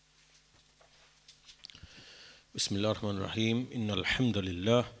بسم الله الرحمن الرحيم إن الحمد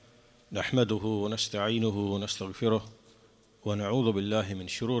لله نحمده ونستعينه ونستغفره ونعوذ بالله من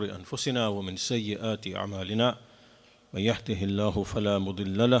شرور أنفسنا ومن سيئات أعمالنا من يهده الله فلا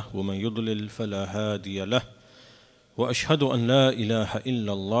مضل له ومن يضلل فلا هادي له وأشهد أن لا إله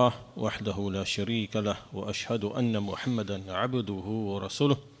إلا الله وحده لا شريك له وأشهد أن محمدا عبده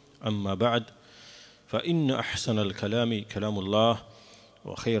ورسوله أما بعد فإن أحسن الكلام كلام الله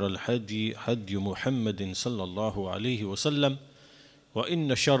وخير الهدي هدي محمد صلى الله عليه وسلم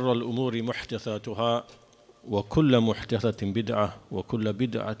وإن شر الأمور محدثاتها وكل محدثة بدعة وكل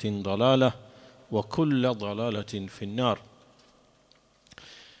بدعة ضلالة وكل ضلالة في النار.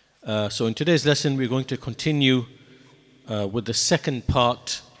 So in today's lesson we're going to continue with the second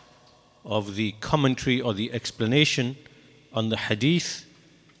part of the commentary or the explanation on the hadith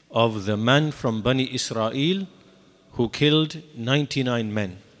of the man from Bani Israel who killed 99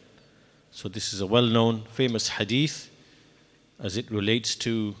 men. So this is a well-known, famous hadith as it relates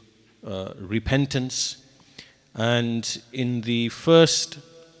to repentance. And in the first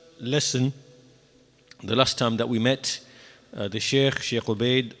lesson, the last time that we met, the Sheikh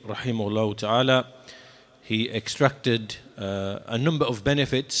Ubaid, rahimahullah ta'ala, he extracted a number of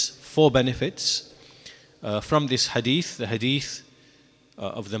benefits, 4 benefits, from this hadith, the hadith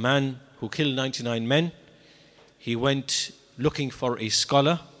of the man who killed 99 men. He went looking for a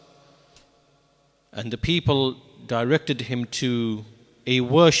scholar, and the people directed him to a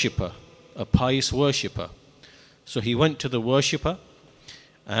worshipper, a pious worshipper. So he went to the worshipper,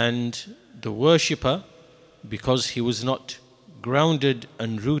 and the worshipper, because he was not grounded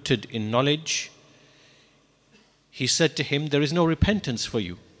and rooted in knowledge, he said to him, "There is no repentance for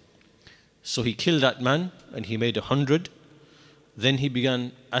you." So he killed that man, and he made 100. Then he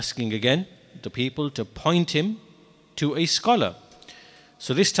began asking again the people to point him to a scholar.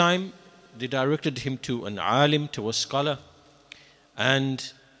 So this time they directed him to an alim, to a scholar,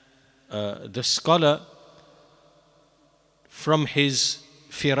 and the scholar, from his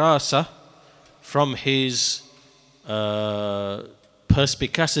firasa, from his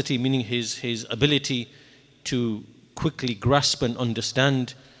perspicacity, meaning his ability to quickly grasp and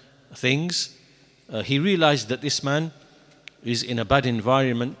understand things, he realized that this man is in a bad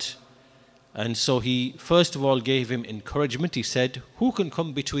environment. And so he first of all gave him encouragement. He said, "Who can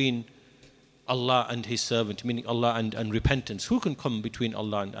come between Allah and His servant?" Meaning Allah and repentance. Who can come between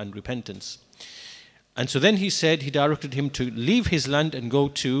Allah and repentance? And so then he directed him to leave his land and go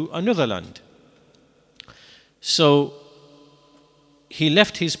to another land. So he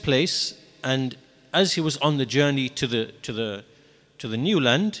left his place, and as he was on the journey to the new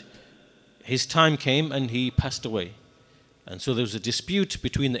land, his time came and he passed away. And so there was a dispute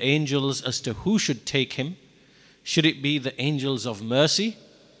between the angels as to who should take him. Should it be the angels of mercy,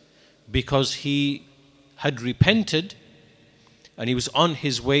 because he had repented and he was on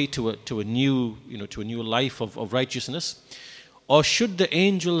his way to a new life of righteousness, or should the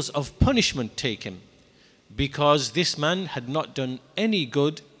angels of punishment take him, because this man had not done any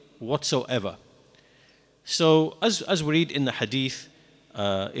good whatsoever? So as we read in the hadith,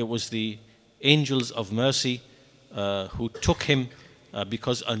 it was the angels of mercy who took him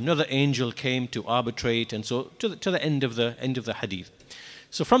because another angel came to arbitrate, and so to the end of the hadith.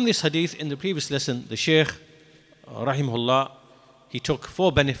 So from this hadith, in the previous lesson, the Shaykh rahimahullah, he took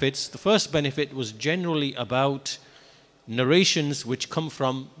 4 benefits. The first benefit was generally about narrations which come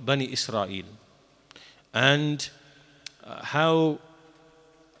from Bani Israel, and how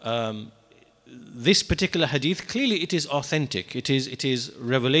this particular hadith, clearly it is authentic. It is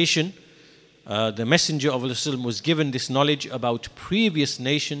revelation. The Messenger of Allah was given this knowledge about previous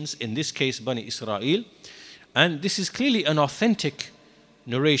nations, in this case Bani Israel, and this is clearly an authentic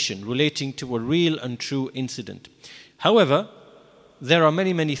narration relating to a real and true incident. However, there are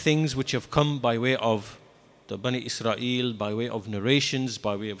many things which have come by way of the Bani Israel, by way of narrations,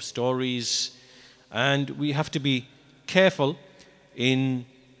 by way of stories, and we have to be careful in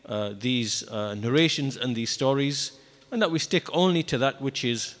these narrations and these stories, and that we stick only to that which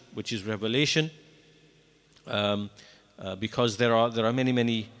is revelation, because there are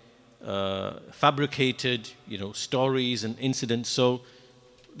many fabricated stories and incidents. So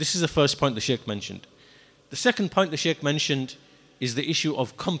this is the first point the Sheikh mentioned. The second point the Sheikh mentioned is the issue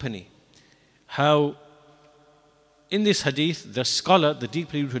of company. How in this hadith, the scholar, the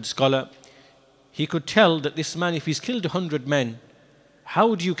deeply rooted scholar, he could tell that this man, if he's killed 100 men,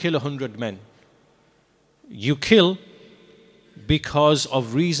 how do you kill 100 men? You kill because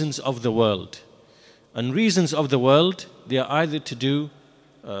of reasons of the world. And reasons of the world, they are either to do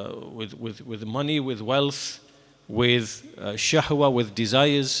with money, with wealth, with shahwa, with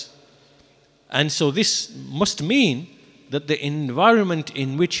desires. And so this must mean that the environment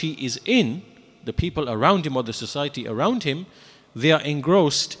in which he is in, the people around him or the society around him, they are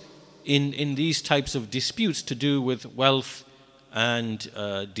engrossed in these types of disputes to do with wealth and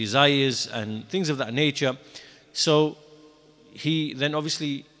desires and things of that nature. So he then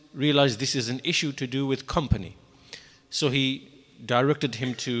obviously realized this is an issue to do with company. So he directed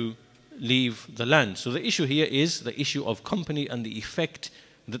him to leave the land. So the issue here is the issue of company and the effect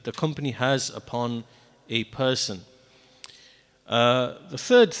that the company has upon a person. The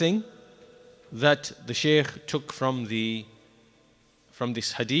third thing that the Shaykh took from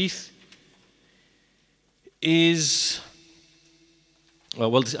this hadith is,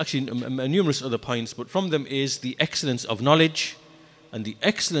 there's actually numerous other points, but from them is the excellence of knowledge and the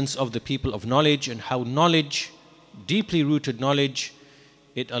excellence of the people of knowledge, and how knowledge, deeply rooted knowledge,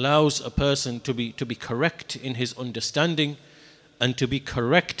 it allows a person to be correct in his understanding and to be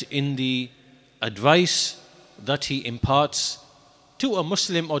correct in the advice that he imparts to a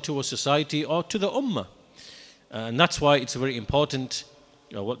Muslim or to a society or to the Ummah. And that's why it's very important,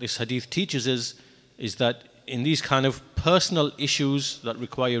 what this hadith teaches us, is that in these kind of personal issues that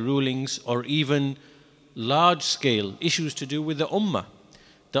require rulings, or even large-scale issues to do with the Ummah,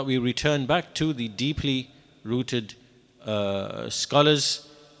 that we return back to the deeply rooted scholars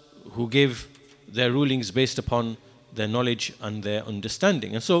who give their rulings based upon their knowledge and their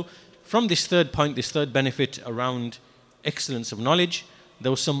understanding. And so from this third point, this third benefit around excellence of knowledge,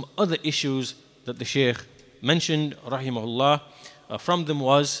 there were some other issues that the Shaykh mentioned, rahimahullah. From them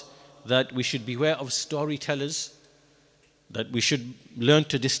was that we should beware of storytellers, that we should learn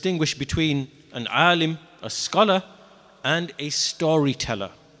to distinguish between an alim, a scholar, and a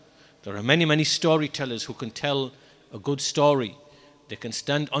storyteller. There are many, many storytellers who can tell a good story. They can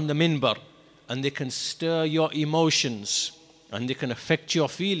stand on the minbar and they can stir your emotions and they can affect your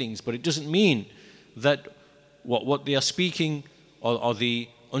feelings, but it doesn't mean that what they are speaking or the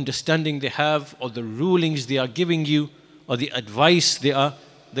understanding they have or the rulings they are giving you or the advice they are,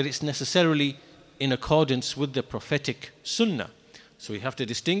 that it's necessarily in accordance with the prophetic sunnah. So we have to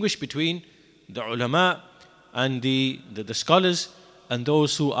distinguish between the ulama and the scholars and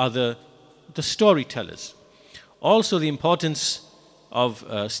those who are the storytellers. Also the importance of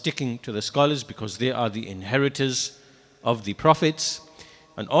sticking to the scholars, because they are the inheritors of the prophets.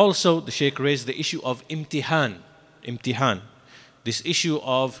 And also the Shaykh raised the issue of imtihan, this issue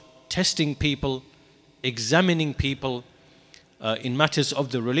of testing people, examining people in matters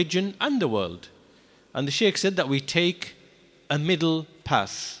of the religion and the world. And the Shaykh said that we take a middle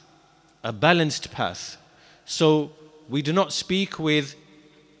path, a balanced path. So we do not speak with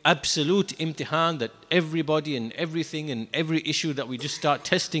absolute imtihan, that everybody and everything and every issue that we just start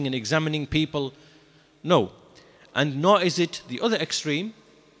testing and examining people. No. And nor is it the other extreme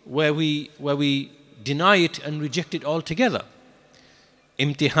where we deny it and reject it altogether.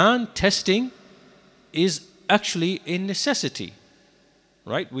 Imtihan, testing, is actually a necessity.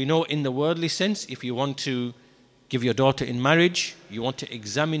 Right? We know in the worldly sense, if you want to give your daughter in marriage, you want to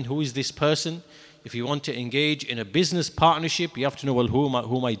examine who is this person. If you want to engage in a business partnership, you have to know, well,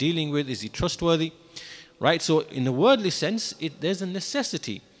 who am I dealing with? Is he trustworthy? Right? So in the worldly sense, there's a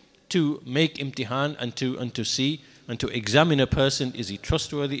necessity to make imtihan and to see and to examine a person. Is he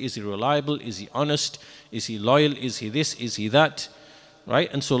trustworthy? Is he reliable? Is he honest? Is he loyal? Is he this? Is he that? Right?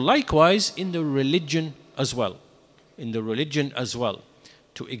 And so likewise in the religion as well.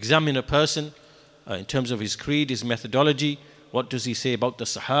 To examine a person in terms of his creed, his methodology. What does he say about the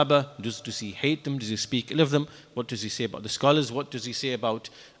Sahaba? Does he hate them? Does he speak ill of them? What does he say about the scholars? What does he say about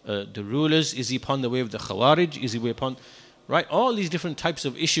the rulers? Is he upon the way of the Khawarij? Is he upon... Right? All these different types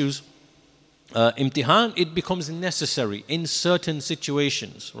of issues. Imtihan, it becomes necessary in certain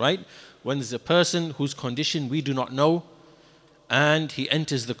situations. Right? When there's a person whose condition we do not know and he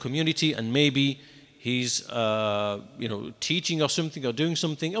enters the community and maybe he's teaching or something or doing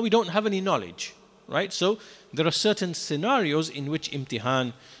something and we don't have any knowledge. Right? So there are certain scenarios in which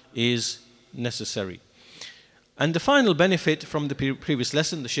imtihan is necessary. And the final benefit from the previous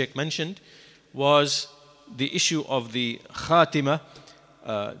lesson the Shaykh mentioned was the issue of the khatima,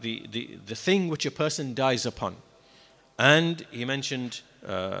 the thing which a person dies upon. And he mentioned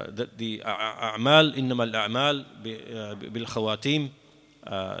that the a'mal, innamal a'mal bil khawatim,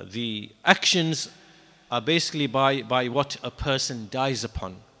 the actions are basically by what a person dies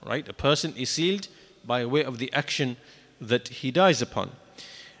upon. Right? A person is sealed by way of the action that he dies upon.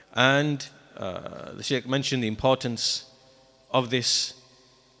 And the Shaykh mentioned the importance of this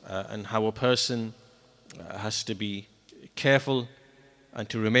and how a person has to be careful and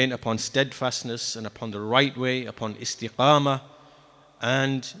to remain upon steadfastness and upon the right way, upon istiqamah,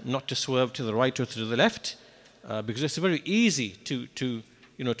 and not to swerve to the right or to the left, because it's very easy to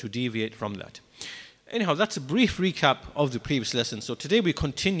deviate from that. Anyhow, that's a brief recap of the previous lesson. So today we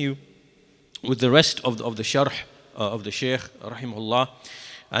continue with the rest of the sharh of the Shaykh rahimahullah.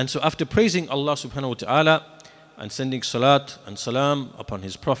 And so after praising Allah subhanahu wa ta'ala and sending salat and salam upon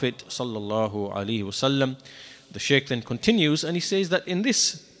his Prophet sallallahu alaihi wasallam, the Shaykh then continues and he says that in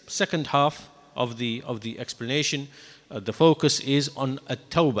this second half of the explanation, the focus is on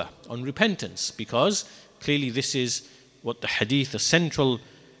at-tawbah, on repentance, because clearly this is what the hadith, the central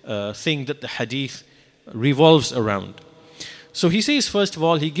thing that the hadith revolves around. So he says, first of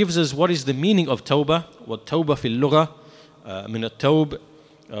all, he gives us what is the meaning of tawbah. وَالتَّوْبَةِ فِي اللُّغَةِ مِنَ التَّوْبِ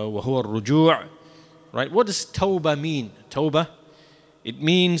وَهُوَ الرُّجُوعِ. Right, what does tawbah mean? Tawbah, it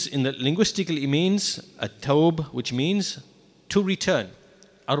means, linguistically it means at-tawb, which means to return.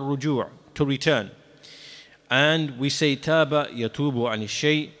 Ar-ruju', to return. And we say taba yatubu an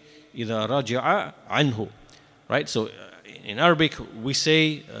shay idha raja'a anhu. Right, so in Arabic we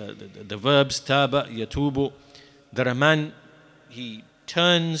say the verbs taba yatubu, that a man, he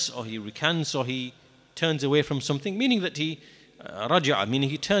turns or he recants or he turns away from something, meaning that he raja'a, meaning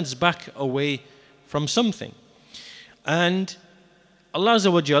he turns back away from something. And Allah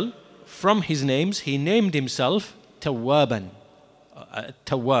Azza wa Jal, from his names, he named himself Tawwaban,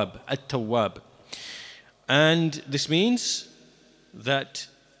 at-Tawwab. And this means that,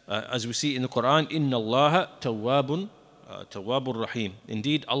 as we see in the Quran, Inna Allah Tawwabur Rahim.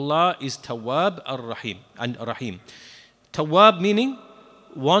 Indeed, Allah is Tawwab ar-Rahim and Rahim. Tawwab meaning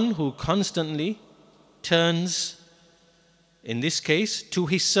one who constantly turns, in this case, to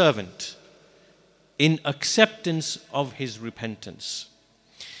his servant in acceptance of his repentance.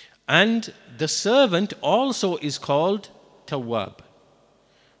 And the servant also is called Tawwab.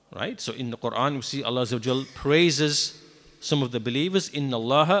 Right? So in the Quran we see Allah Azza wa Jal praises some of the believers. Inna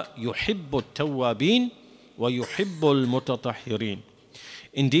Allaha yuhibbu tawwabin wa yuhibbu al-mutatahhirin.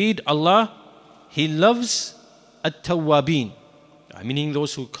 Indeed, Allah, He loves at-tawwabin, meaning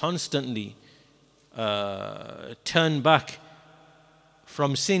those who constantly turn back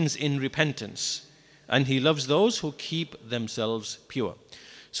from sins in repentance. And He loves those who keep themselves pure.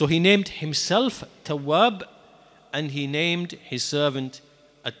 So He named Himself Tawwab and He named His servant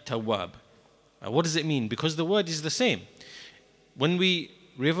at-Tawwab. What does it mean? Because the word is the same. When we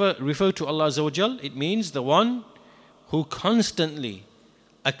refer to Allah Azza wa Jal, it means the one who constantly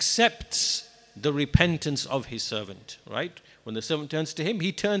accepts the repentance of his servant. Right? When the servant turns to him,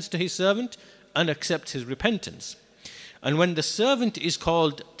 he turns to his servant and accepts his repentance. And when the servant is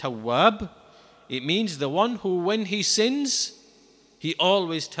called Tawwab, it means the one who, when he sins, he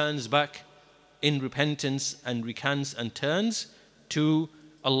always turns back in repentance and recants and turns to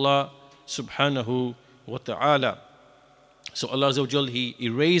Allah subhanahu wa ta'ala. So Allah Azza wa Jal, He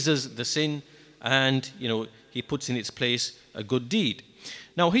erases the sin and He puts in its place a good deed.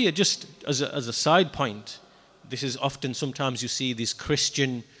 Now here, just as a side point, this is often, sometimes you see these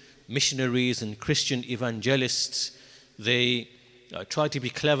Christian missionaries and Christian evangelists, they try to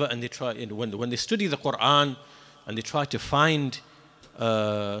be clever, and they try, when they study the Quran and they try to find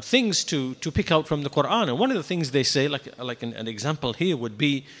things to pick out from the Quran. And one of the things they say, like an example here would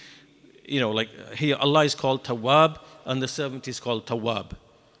be, like here Allah is called Tawwab and the servant is called Tawwab.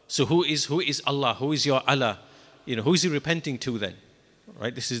 So who is Allah? Who is your Allah? Who is He repenting to then?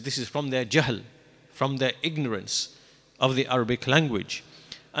 Right? This is from their jahl, from their ignorance of the Arabic language.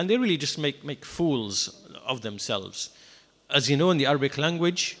 And they really just make fools of themselves. As you know, in the Arabic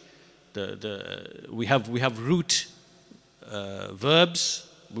language, we have root verbs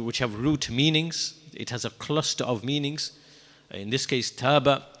which have root meanings. It has a cluster of meanings. In this case,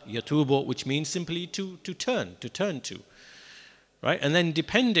 taba, yatubu, which means simply to turn to. Right? And then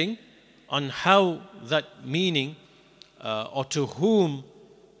depending on how that meaning or to whom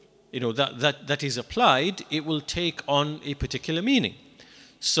that is applied, it will take on a particular meaning.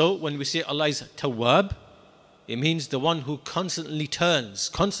 So when we say Allah is Tawwab, it means the one who constantly turns,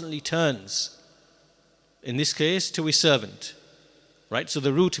 in this case, to his servant. Right? So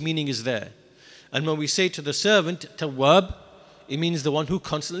the root meaning is there. And when we say to the servant, Tawwab, it means the one who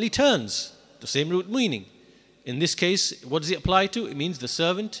constantly turns. The same root meaning. In this case, what does it apply to? It means the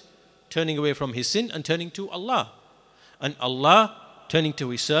servant turning away from his sin and turning to Allah. And Allah turning to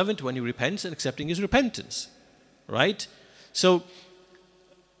his servant when he repents and accepting his repentance. Right? So,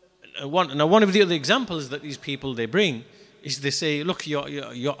 one of the other examples that these people they bring is they say, look,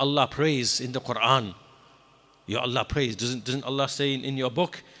 your Allah praise in the Quran. Your Allah praise. Doesn't Allah say in your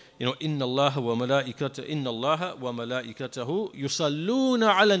book, Inna Allah wa malaikatahu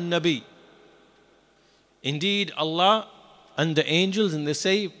yusalluna ala nabi. Indeed, Allah and the angels, and they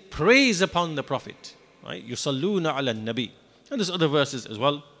say praise upon the Prophet. Right? Yusalluna ala nabi. And there's other verses as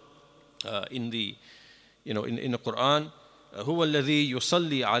well in the Quran. Huwa alladhi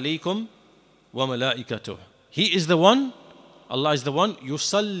yusalli alaykum wa malaikatuh. He is the one, Allah is the one,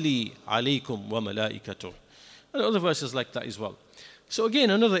 yusalli alaykum wa malaikatuh. And other verses like that as well. So again,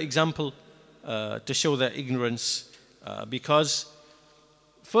 another example to show their ignorance, because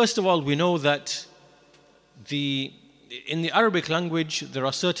first of all, we know that in the Arabic language, there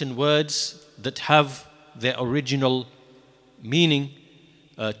are certain words that have their original meaning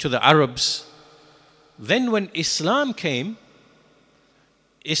to the Arabs. Then when Islam came,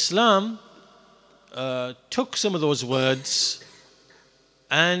 Islam took some of those words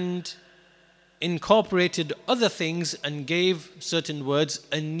and incorporated other things and gave certain words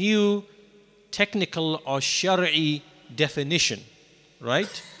a new technical or shari'i definition,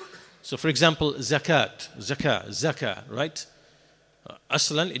 right? So for example, zakah, right?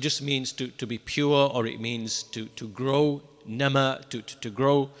 Aslan, it just means to be pure, or it means to grow, nama, to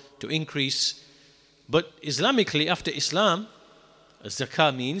grow, to increase. But Islamically, after Islam,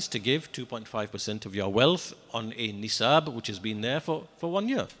 zakah means to give 2.5% of your wealth on a nisab, which has been there for 1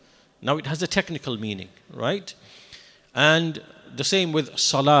 year. Now it has a technical meaning, right? And the same with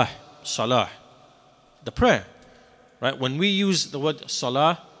salah, the prayer, right? When we use the word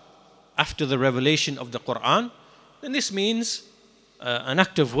salah after the revelation of the Quran, then this means an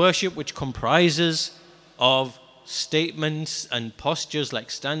act of worship which comprises of statements and postures like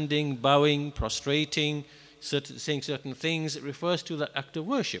standing, bowing, prostrating, saying certain things. It refers to that act of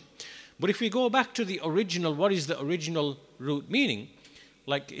worship. But if we go back to the original, what is the original root meaning?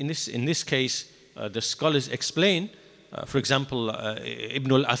 Like in this case, the scholars explain, for example,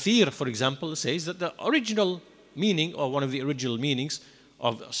 Ibn al-Athir, for example, says that the original meaning, or one of the original meanings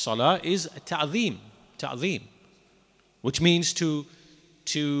of salah is ta'zeem, which means to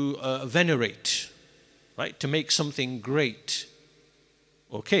venerate, right? To make something great.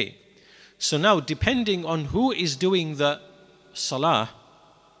 Okay. So now, depending on who is doing the salah,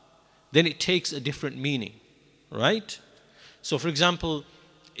 then it takes a different meaning, right? So, for example,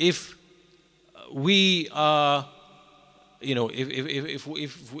 if we are, if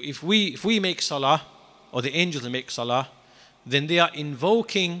we make salah, or the angels make salah, then they are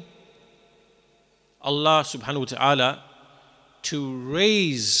invoking Allah subhanahu wa ta'ala to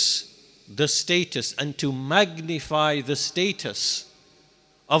raise the status and to magnify the status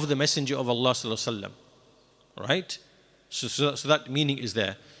of the Messenger of Allah sallallahu alaihi wasallam, right? So that meaning is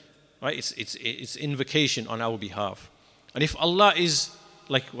there, right? It's invocation on our behalf. And if Allah is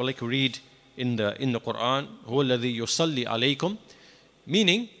like we read in the Quran, huwa alladhi yusalli alaykum,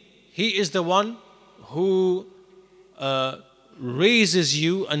 meaning He is the one who raises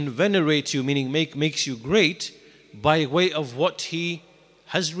you and venerates you, meaning makes you great by way of what He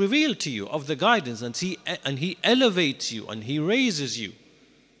has revealed to you of the guidance, and He elevates you and He raises you.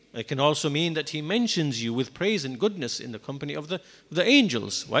 It can also mean that He mentions you with praise and goodness in the company of the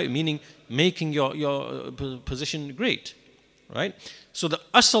angels, right? Meaning making your position great, right? So the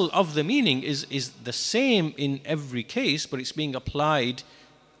asl of the meaning is the same in every case, but it's being applied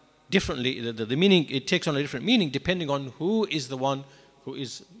differently. The meaning, it takes on a different meaning depending on who is the one who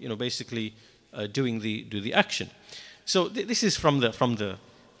is, basically doing the action. So this is from the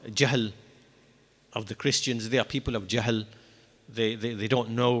jahl of the Christians. They are people of jahl. They don't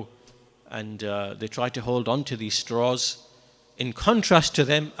know, and they try to hold on to these straws. In contrast to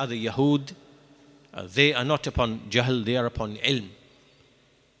them are the Yahud. They are not upon jahl, they are upon ilm.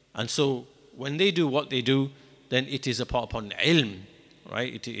 And so when they do what they do, then it is upon ilm,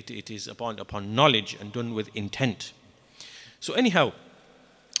 right? It is upon knowledge and done with intent. So anyhow,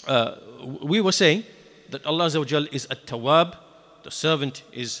 we were saying that Allah Azza wa Jal is at-Tawwab, the servant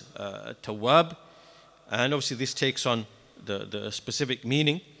is at-Tawwab, and obviously this takes on the specific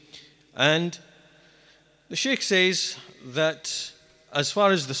meaning. And the Shaykh says that as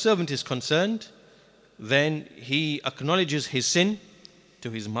far as the servant is concerned, then he acknowledges his sin to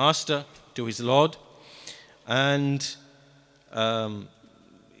his master, to his Lord, and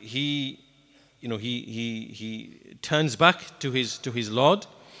he turns back to his Lord.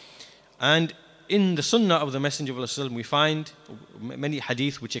 And in the Sunnah of the Messenger of Allah, we find many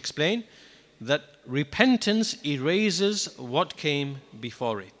hadith which explain that repentance erases what came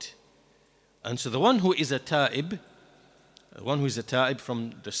before it. And so the one who is a ta'ib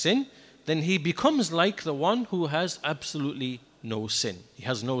from the sin, then he becomes like the one who has absolutely no sin. He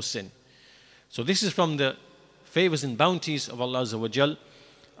has no sin. So this is from the favors and bounties of Allah Azza wa Jal.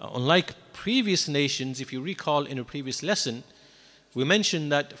 Unlike previous nations, if you recall in a previous lesson, we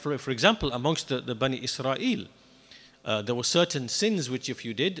mentioned that, for example, amongst the Bani Israel, There were certain sins which if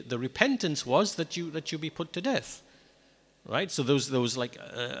you did, the repentance was that you be put to death. Right? So there was like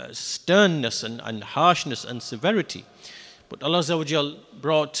sternness and harshness and severity. But Allah Azza wa Jal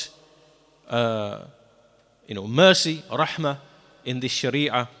brought mercy, rahmah in this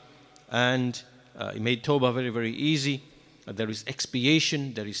sharia, and He made tawbah very, very easy. There is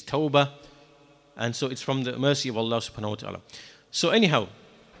expiation, there is tawbah, and so it's from the mercy of Allah subhanahu wa ta'ala. So anyhow,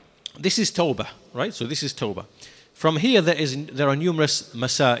 this is tawbah, right? So this is tawbah. From here there are numerous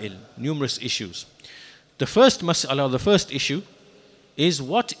masail, numerous issues. The first mas'ala, the first issue is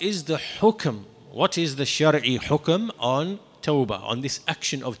what is the hukm, what is the shari'i hukm on tawbah, on this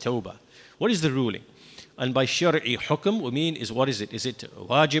action of tawbah? What is the ruling? And by shari'i hukm we mean is what is it? Is it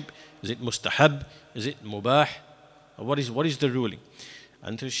wajib? Is it mustahab? Is it mubah? What is the ruling?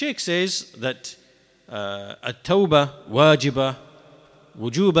 And the Shaykh says that at-tawbah wajiba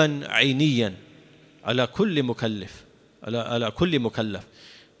wujuban ayniyan ala kulli mukallaf, ala kulli mukallaf,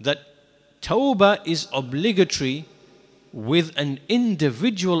 that tawbah is obligatory with an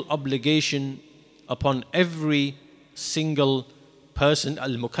individual obligation upon every single person.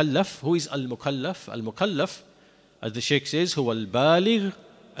 Al-mukallaf, who is al-mukallaf? Al-mukallaf, as the Shaykh says, huwa al-baligh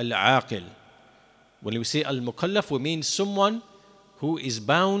al-aqil. When we say al-mukallaf, we mean someone who is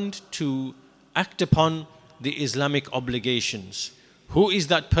bound to act upon the Islamic obligations. Who is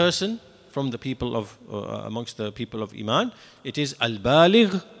that person from the people of, amongst the people of Iman? It is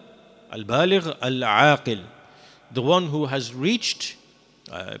al-baligh al-aqil, the one who has reached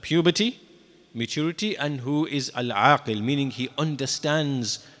puberty, maturity, and who is al-aqil, meaning he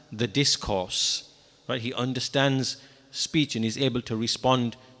understands the discourse, right? He understands speech and is able to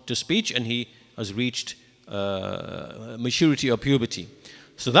respond to speech, and he has reached maturity or puberty.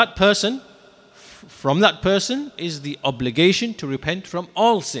 So that person, from that person is the obligation to repent from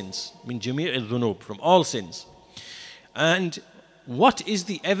all sins, min jami' al-dhunub, from all sins. And what is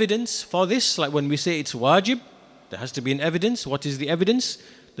the evidence for this? Like when we say it's wajib, there has to be an evidence. What is the evidence?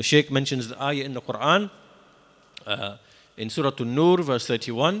 The Shaykh mentions the ayah in the Quran, in Surah An-Nur, verse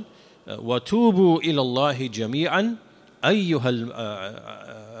 31, وَتُوبُوا إِلَى اللَّهِ جَمِيعًا أَيُّهَا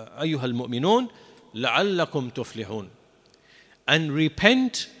الْمُؤْمِنُونَ لَعَلَّكُمْ تُفْلِحُونَ. And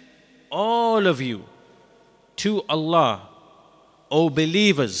repent, all of you, to Allah, O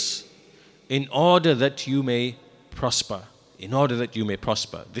believers, in order that you may prosper. In order that you may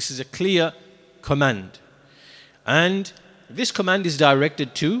prosper. This is a clear command. And this command is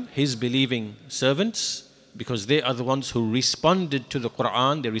directed to His believing servants, because they are the ones who responded to the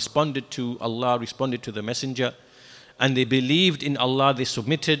Quran, they responded to Allah, responded to the Messenger, and they believed in Allah, they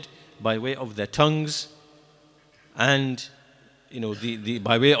submitted by way of their tongues and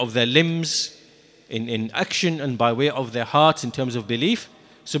by way of their limbs in action, and by way of their hearts in terms of belief.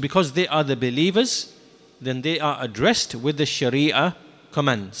 So because they are the believers, then they are addressed with the Sharia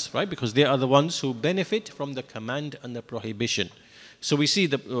commands, right? Because they are the ones who benefit from the command and the prohibition. So we see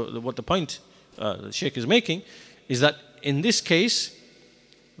what the point the Shaykh is making is that in this case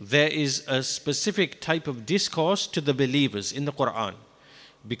there is a specific type of discourse to the believers in the Quran.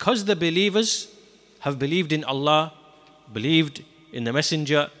 Because the believers have believed in Allah, believed in the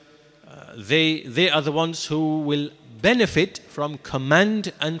Messenger, they are the ones who will benefit from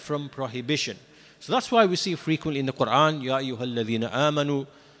command and from prohibition. So that's why we see frequently in the Quran, Ya ayyuhalladhina amanu,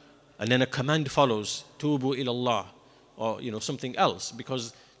 and then a command follows, Tubu ilallah, or something else,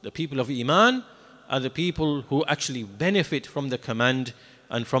 because the people of Iman are the people who actually benefit from the command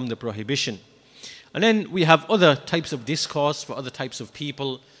and from the prohibition. And then we have other types of discourse for other types of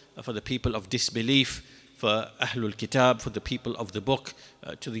people, for the people of disbelief, for Ahlul Kitab, for the people of the book,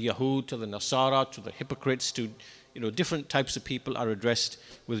 to the Yahud, to the Nasara, to the hypocrites, to different types of people are addressed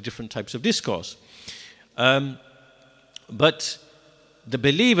with different types of discourse. But the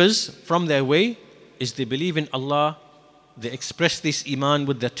believers, from their way, is they believe in Allah, they express this Iman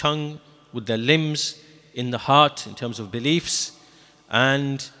with their tongue, with their limbs, in the heart, in terms of beliefs,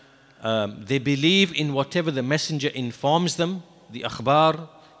 and they believe in whatever the Messenger informs them, the akhbar,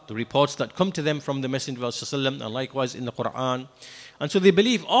 the reports that come to them from the Messenger of Allah, and likewise in the Quran. And so they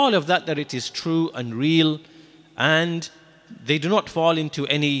believe all of that it is true and real, and they do not fall into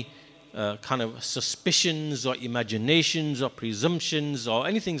any kind of suspicions or imaginations or presumptions or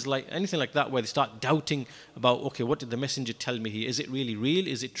anything like that, where they start doubting about, okay, what did the Messenger tell me here? Is it really real?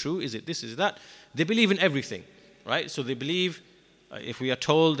 Is it true? Is it this? Is that? They believe in everything, right? So they believe, if we are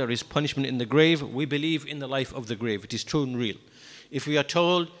told there is punishment in the grave, we believe in the life of the grave. It is true and real. If we are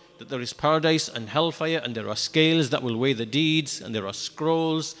told that there is paradise and hellfire, and there are scales that will weigh the deeds, and there are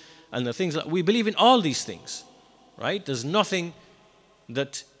scrolls and the things we believe in all these things, right? There's nothing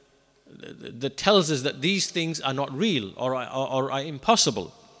that that tells us that these things are not real or are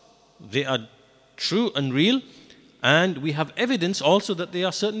impossible. They are true and real, and we have evidence also that they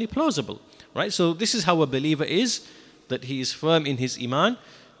are certainly plausible. Right? So this is how a believer is, that he is firm in his iman.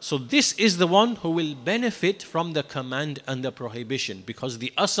 So this is the one who will benefit from the command and the prohibition, because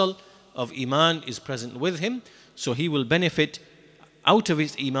the asal of iman is present with him. So he will benefit out of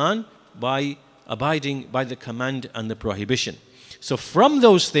his iman by abiding by the command and the prohibition. So from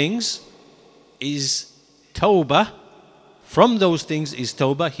those things is tawbah. From those things is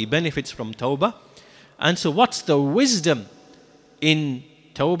tawbah. He benefits from tawbah. And so what's the wisdom in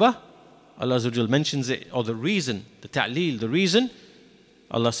tawbah? Allah Azza wa Jal mentions it, or the reason, the ta'leel, the reason.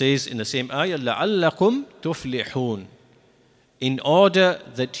 Allah says in the same ayah, لَعَلَّكُمْ تُفْلِحُونَ, in order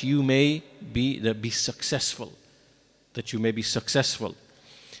that you may be successful. That you may be successful.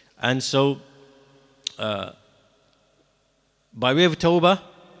 And so, by way of tawbah,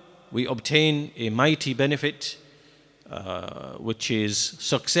 we obtain a mighty benefit, which is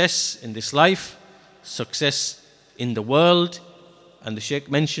success in this life, success in the world. And the Shaykh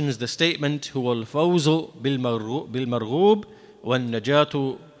mentions the statement, هُوَ الْفَوْزُ بِالْمَرْغُوبِ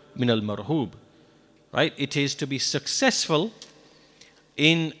وَالنَّجَاةُ مِنَ الْمَرْهُوبِ. Right? It is to be successful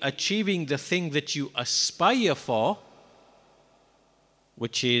in achieving the thing that you aspire for,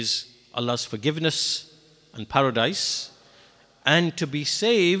 which is Allah's forgiveness and paradise, and to be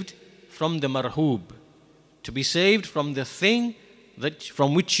saved from the marhoob, to be saved from the thing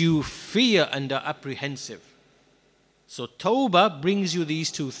from which you fear and are apprehensive. So tawbah brings you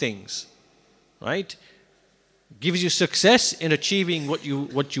these two things, right? Gives you success in achieving what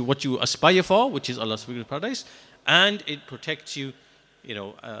you aspire for, which is Allah's forgiveness and paradise, and it protects you,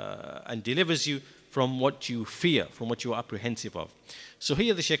 and delivers you from what you fear, from what you are apprehensive of. So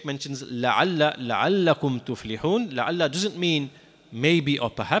here the Shaykh mentions لَعَلَّكُمْ تُفْلِحُونَ. لَعَلَّ doesn't mean maybe or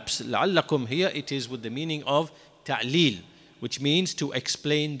perhaps. لَعَلَّكُمْ here, it is with the meaning of ta'leel, which means to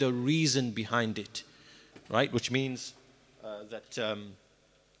explain the reason behind it, right? Which means that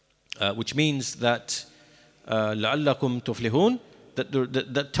لَعَلَّكُمْ تُفْلِحُونَ, that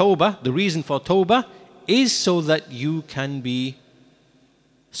tawbah, the reason for tawbah is so that you can be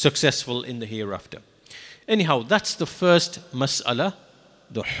successful in the hereafter. Anyhow, that's the first mas'ala,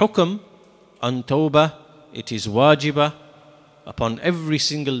 the hukm on tawbah. It is wajibah upon every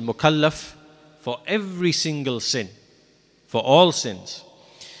single mukallaf for every single sin, for all sins.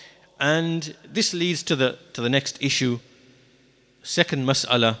 And this leads to the next issue, second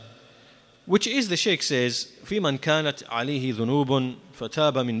mas'ala, which is, the Shaykh says, في من كانت عليه ذنوب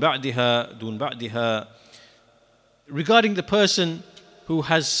فتاب من بعدها دون بعدها, regarding the person who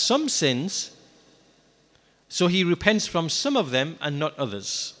has some sins, so he repents from some of them and not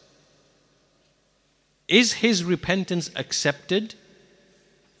others. Is his repentance accepted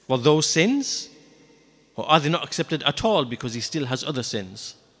for those sins, or are they not accepted at all because he still has other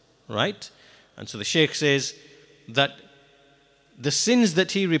sins? Right? And so the Shaykh says that the sins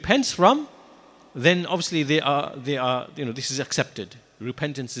that he repents from, then obviously they are this is accepted.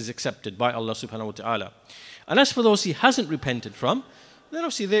 Repentance is accepted by Allah subhanahu wa ta'ala. And as for those he hasn't repented from, then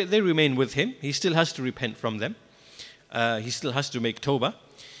obviously they remain with him. He still has to repent from them. He still has to make tawbah.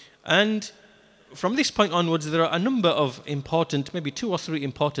 And from this point onwards, there are a number of important, maybe 2 or 3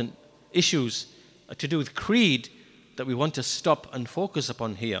 important issues to do with creed that we want to stop and focus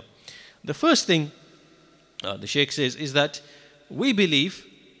upon here. The first thing the Shaykh says is that we believe,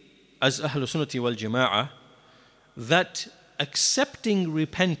 as Ahlul Sunnati wal Jama'ah, that accepting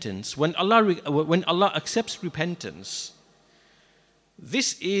repentance, when Allah accepts repentance,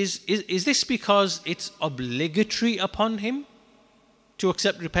 is this because it's obligatory upon him to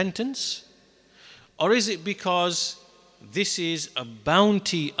accept repentance? Or is it because this is a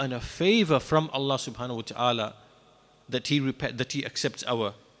bounty and a favor from Allah subhanahu wa ta'ala that he accepts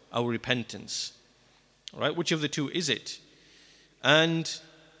our repentance? Right? Which of the two is it? And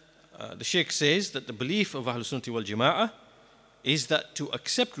the Shaykh says that the belief of Ahlul Sunnah wal Jama'ah is that to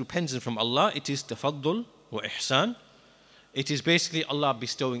accept repentance from Allah, it is tafaddul wa ihsan. It is basically Allah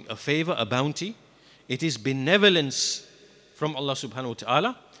bestowing a favor, a bounty. It is benevolence from Allah subhanahu wa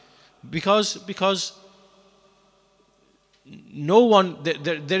ta'ala. Because no one,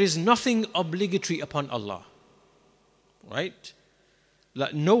 there is nothing obligatory upon Allah. Right?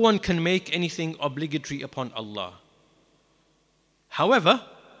 Like no one can make anything obligatory upon Allah. However,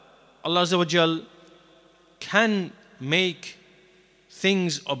 Allah Azza wa Jal can make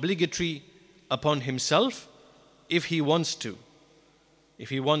things obligatory upon himself if he wants to. If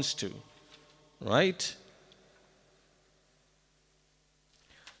he wants to. Right?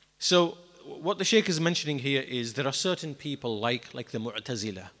 So, what the Shaykh is mentioning here is there are certain people like the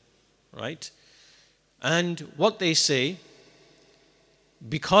Mu'tazila. right? And what they say,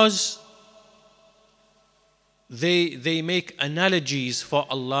 because they make analogies for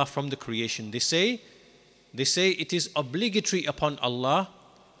Allah from the creation. They say it is obligatory upon Allah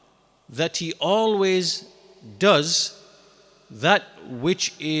that He always does that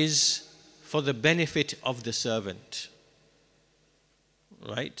which is for the benefit of the servant.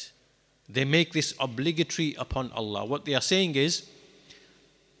 Right? They make this obligatory upon Allah. What they are saying is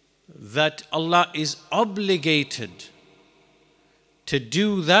that Allah is obligated to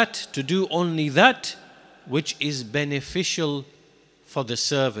do only that which is beneficial for the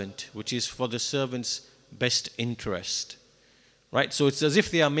servant, which is for the servant's best interest. Right? So it's as if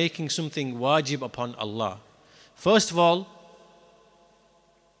they are making something wajib upon Allah. First of all,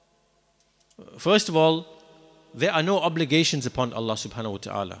 there are no obligations upon Allah subhanahu wa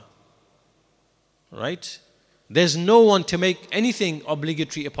ta'ala. Right? There's no one to make anything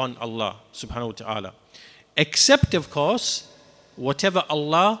obligatory upon Allah subhanahu wa ta'ala. Except, of course, whatever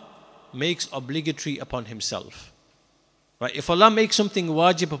Allah makes obligatory upon Himself. Right? If Allah makes something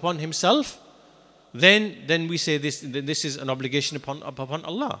wajib upon Himself, then we say this is an obligation upon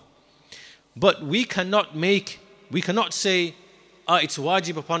Allah. But we cannot say, it's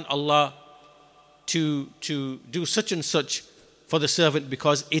wajib upon Allah to do such and such for the servant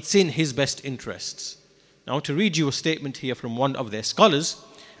because it's in his best interests. Now I want to read you a statement here from one of their scholars,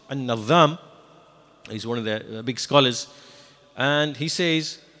 An-Nadham. He's one of their big scholars, and he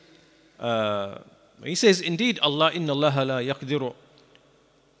says, indeed, Allah, inna Allah la yaqdiru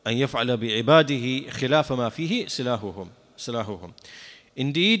an yaf'ala bi'ibadihi khilafa ma fihi salahuhum.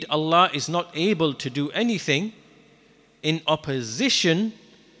 Indeed, Allah is not able to do anything in opposition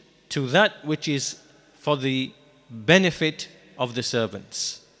to that which is for the benefit of the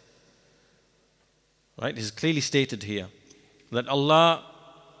servants. Right? This is clearly stated here that Allah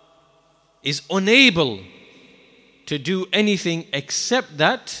is unable to do anything except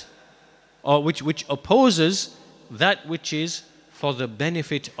that, or which opposes that which is for the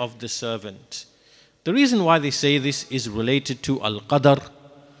benefit of the servant. The reason why they say this is related to Al-Qadr,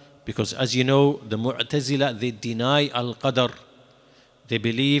 because as you know, the Mu'tazila, they deny Al-Qadr. They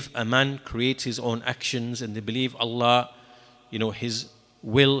believe a man creates his own actions, and they believe Allah, His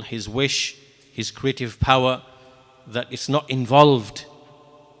will, His wish, His creative power, that it's not involved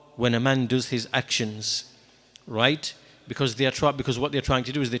when a man does his actions, right? Because what they're trying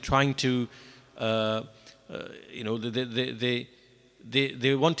to do is they're trying to,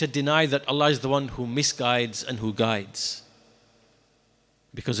 they want to deny that Allah is the one who misguides and who guides.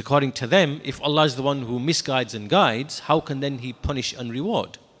 Because according to them, if Allah is the one who misguides and guides, how can then He punish and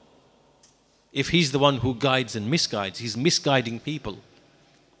reward? If He's the one who guides and misguides, He's misguiding people,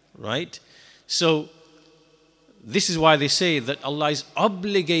 right? So this is why they say that Allah is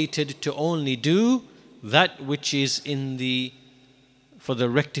obligated to only do that which is for the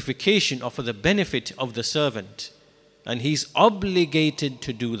rectification or for the benefit of the servant. And He's obligated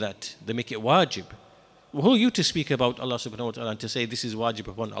to do that. They make it wajib. Who are you to speak about Allah subhanahu wa ta'ala and to say this is wajib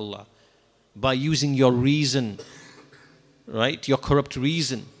upon Allah? By using your reason, right? Your corrupt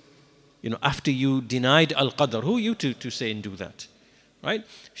reason. After you denied Al-Qadr, who are you to say and do that? Right?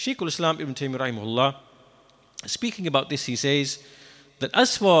 Shaykh al-Islam Ibn Taymiyyah rahimahullah, speaking about this, he says that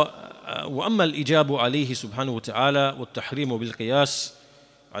as for وَأَمَّا الْإِجَابُ عَلَيْهِ سُبْحَانَهُ وَتَعَالَى وَالتَّحْرِيمُ بِالْقِيَاسِ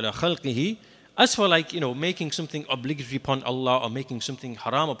عَلَى خَلْقِهِ, as for making something obligatory upon Allah or making something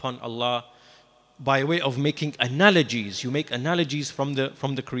haram upon Allah by way of making analogies. You make analogies from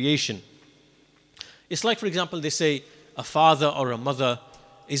the creation. It's like, for example, they say a father or a mother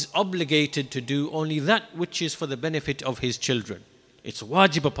is obligated to do only that which is for the benefit of his children. It's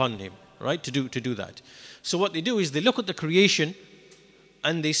wajib upon him, right, to do that. So what they do is they look at the creation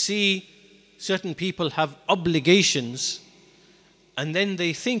and they see certain people have obligations, and then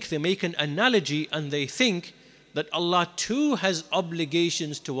they make an analogy and they think that Allah too has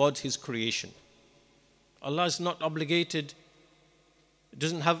obligations towards His creation. Allah is not obligated,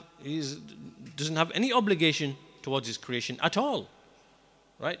 doesn't have any obligation towards His creation at all.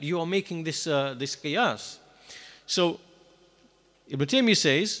 Right? You are making this qiyas. So Ibn Taymiyyah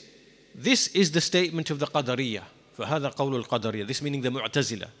says, this is the statement of the Qadariyah. فَهَذَا قَوْلُ الْقَدَرِيَّةِ. This meaning the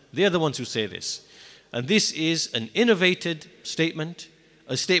Mu'tazila. They are the ones who say this. And this is an innovated statement,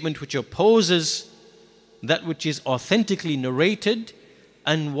 a statement which opposes that which is authentically narrated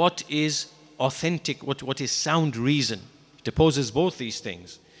and what is authentic, what is sound reason. It opposes both these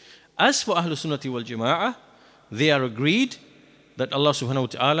things. As for Ahlul Sunnati wal Jama'ah, they are agreed that Allah subhanahu wa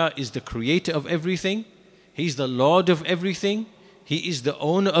ta'ala is the creator of everything. He's the Lord of everything. He is the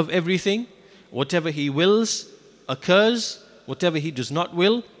owner of everything. Whatever He wills occurs. Whatever He does not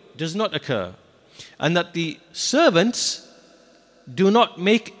will does not occur, and that the servants do not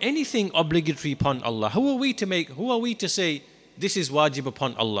make anything obligatory upon Allah. Who are we to say this is wajib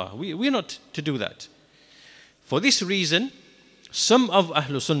upon Allah? We're not to do that. For this reason, some of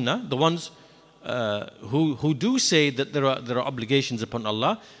Ahlul Sunnah, the ones who do say that there are obligations upon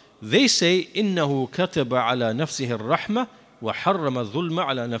Allah, they say إِنَّهُ كَتَبَ عَلَى نَفْسِهِ الرَّحْمَةِ وَحَرَّمَ الظُّلْمَ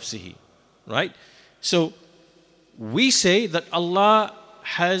عَلى نَفْسِهِ. Right? So we say that Allah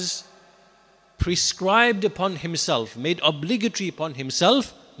has prescribed upon himself, made obligatory upon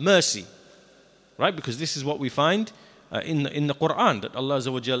himself mercy. Right? Because this is what we find in the Quran, that Allah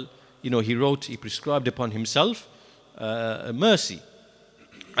Azza wa Jal, he prescribed upon himself mercy.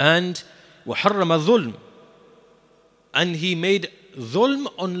 And وَحَرَّمَ الظُّلْمَ, and he made dhulm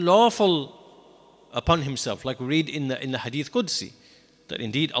unlawful upon himself, like we read in the Hadith Qudsi, that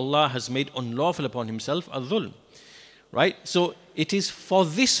indeed Allah has made unlawful upon himself al-dhulm. Right? So it is for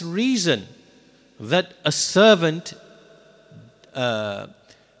this reason that a servant, his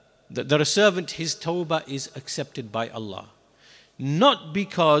tawbah is accepted by Allah. Not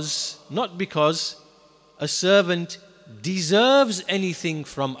because a servant deserves anything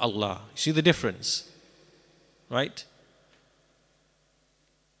from Allah. See the difference? Right?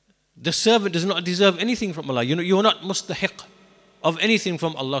 The servant does not deserve anything from Allah. You are not mustahiq of anything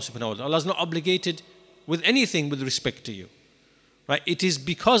from Allah subhanahu wa ta'ala. Allah is not obligated with anything with respect to you. Right? It is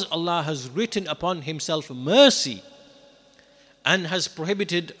because Allah has written upon himself mercy and has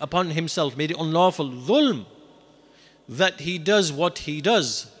prohibited upon himself, made it unlawful, dhulm, that he does what he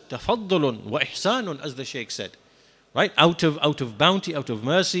does. Tafaddulun wa ihsanun, as the Shaykh said. Right? Out of bounty, out of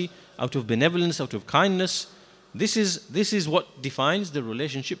mercy, out of benevolence, out of kindness. This is what defines the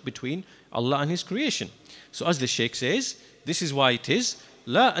relationship between Allah and His creation. So as the Shaykh says, this is why it is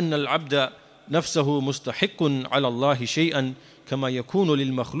لا أن العبد نفسه مستحق على الله شيئا كما يكون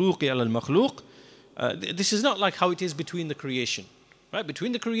للمخلوق على المخلوق. This is not like how it is between the creation. Right?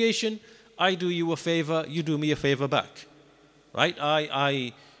 Between the creation, I do you a favor, you do me a favor back. Right?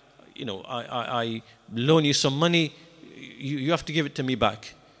 I loan you some money, you have to give it to me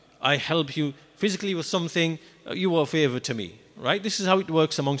back. I help you physically with something, you owe a favor to me. Right? This is how it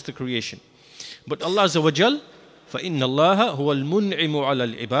works amongst the creation. But Allah Azza wa Jal, فَإِنَّ اللَّهَ هُوَ الْمُنْعِمُ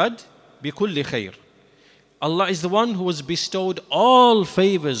عَلَى الْعِبَادِ بِكُلِّ خَيْرٍ. Allah is the one who has bestowed all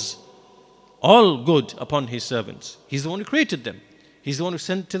favors, all good upon His servants. He's the one who created them. He's the one who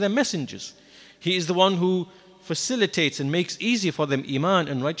sent to them messengers. He is the one who facilitates and makes easy for them iman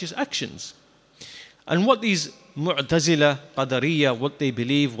and righteous actions. And what these Mu'tazila, Qadariyya, what they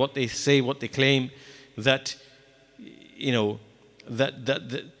believe, what they say, what they claim, that that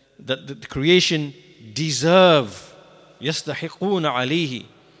the creation deserve, yastahiquna alayhi.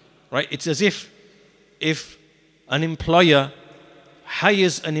 Right? It's as if an employer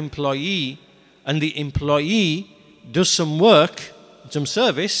hires an employee and the employee does some work, some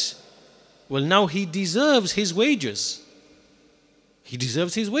service. Well, now he deserves his wages. He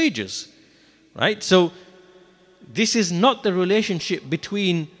deserves his wages. Right? So this is not the relationship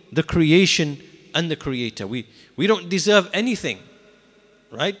between the creation and the Creator. We don't deserve anything.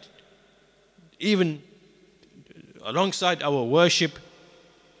 Right? Even alongside our worship,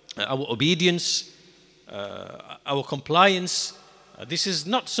 our obedience, our compliance, this is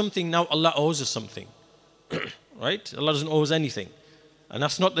not something now Allah owes us something. Right? Allah doesn't owe us anything. And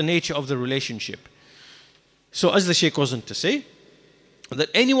that's not the nature of the relationship. So as the Shaykh goes on to say, that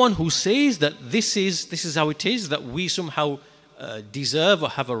anyone who says that this is how it is, that we somehow deserve or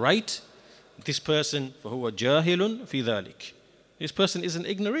have a right, this person, فَهُوَ جَاهِلٌ فِي ذَلِكَ. This person is an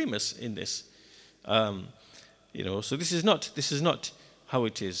ignoramus in this. So this is not how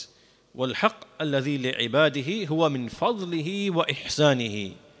it is. وَالْحَقِّ الَّذِي لِعِبَادِهِ هُوَ مِنْ فَضْلِهِ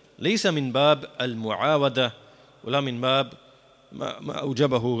وَإِحْسَانِهِ لَيْسَ مِنْ بَابِ الْمُعَاوَدَةِ وَلَا مِنْ بَابِ ما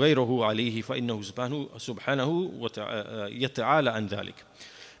أوجبه غيره عليه فإنه سبحانه يتعالى عن ذلك.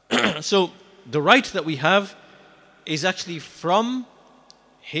 So the right that we have is actually from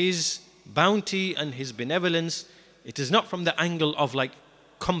His bounty and His benevolence. It is not from the angle of like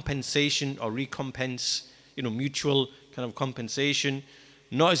compensation or recompense, mutual kind of compensation.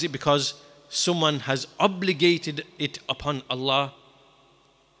 Nor is it because someone has obligated it upon Allah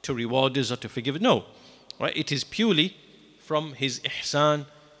to reward us or to forgive us. No, right? It is purely from His ihsan,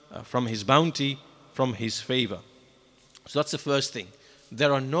 from His bounty, from His favor. So that's the first thing.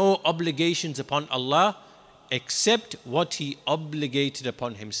 There are no obligations upon Allah except what He obligated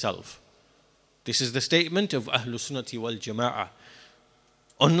upon Himself. This is the statement of Ahlul Sunnati wal Jama'ah.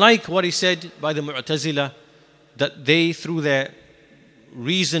 Unlike what is said by the Mu'tazila, that they, through their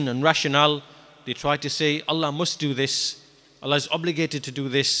reason and rationale, they try to say Allah must do this, Allah is obligated to do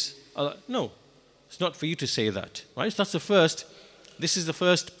this. No, it's not for you to say that, right? So this is the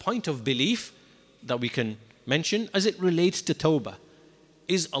first point of belief that we can mention as it relates to tawbah.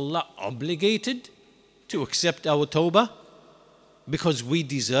 Is Allah obligated to accept our tawbah because we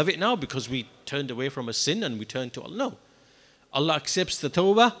deserve it now, because we turned away from a sin and we turned to Allah? No. Allah accepts the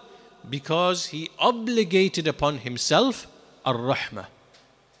tawbah because He obligated upon Himself ar-rahmah,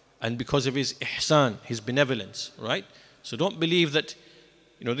 and because of His ihsan, His benevolence, right? So don't believe that,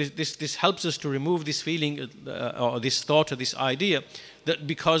 this helps us to remove this feeling or this thought or this idea that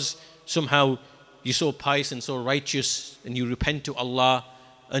because somehow you're so pious and so righteous and you repent to Allah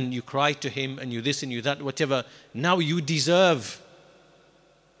and you cry to Him and you this and you that, whatever, now you deserve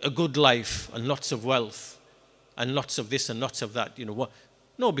a good life and lots of wealth and lots of this and lots of that.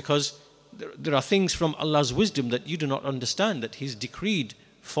 No, because there are things from Allah's wisdom that you do not understand, that He's decreed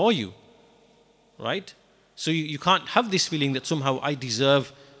for you, right? So you can't have this feeling that somehow I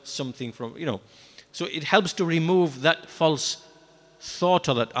deserve something from, So it helps to remove that false thought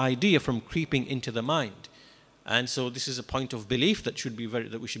or that idea from creeping into the mind. And so this is a point of belief that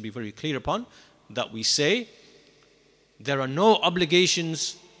we should be very clear upon, that we say there are no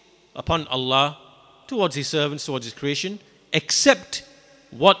obligations upon Allah towards His servants, towards His creation, except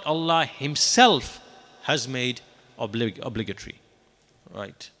what Allah Himself has made obligatory.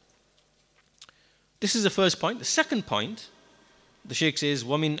 Right. This is the first point. The second point, the Shaykh says,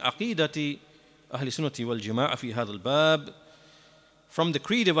 وَمِنْ عَقِيدَةِ أَهْلِ السُنَّةِ وَالْجَمَاعَةِ فِي هَذَا الْبَابِ. From the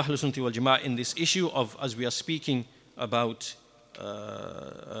creed of Ahl Sunnah wal Jama'ah in this issue of, as we are speaking about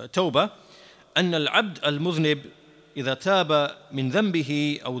Tawbah, أن العبد المذنب إذا تاب من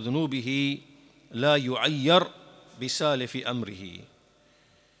ذنبه أو ذنوبه لا يعير بسالف أمره.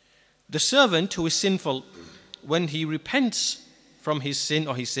 The servant who is sinful, when he repents from his sin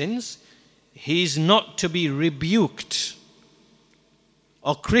or his sins, he is not to be rebuked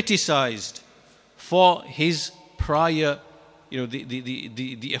or criticized for his prior,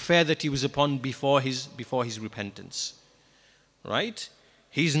 the affair that he was upon before his repentance, right?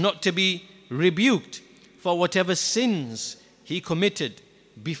 He's not to be rebuked for whatever sins he committed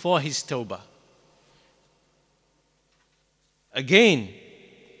before his tawbah. Again,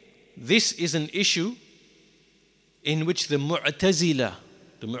 this is an issue in which the Mu'tazila,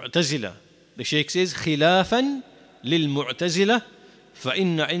 the Shaykh says, خلافا للمعتزلة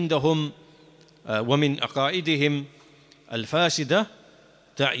فإن عندهم ومن عقائدهم الفاسدة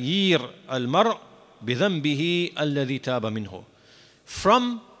تعيير المرء بذنبه الذي تاب منه.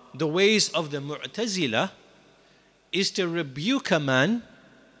 From the ways of the Mu'tazila is to rebuke a man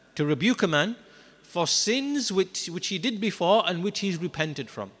for sins which he did before and which he's repented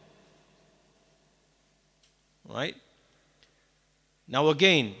from. Right? Now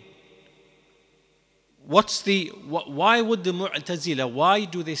again, why would the Mu'tazila, why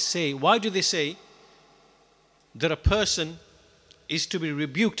do they say that a person is to be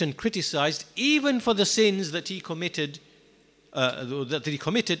rebuked and criticized even for the sins that he committed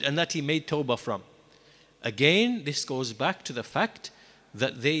and that he made tawbah from? Again, this goes back to the fact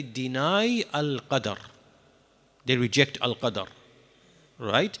that they deny al-qadar. They reject al-qadar.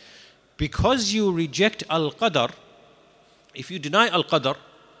 Right? Because you reject al-qadar, if you deny al-qadar,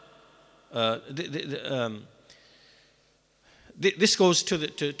 this goes to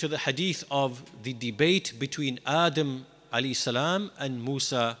the hadith of the debate between Adam alayhi salam and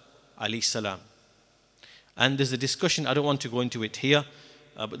Musa alayhi salam. And there's a discussion, I don't want to go into it here,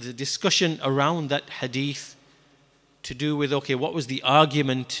 but there's a discussion around that hadith to do with, what was the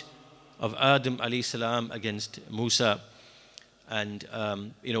argument of Adam alayhi salam against Musa? And,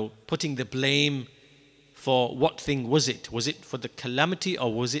 putting the blame for what thing was it? Was it for the calamity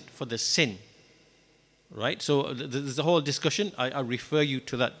or was it for the sin? Right? So there's a whole discussion. I refer you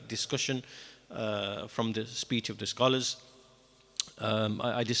to that discussion from the speech of the scholars.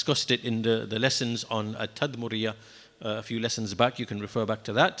 I discussed it in the lessons on At-Tadmuriyah a few lessons back. You can refer back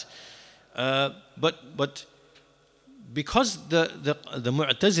to that. But because the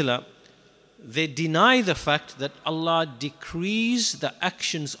Mu'tazila, they deny the fact that Allah decrees the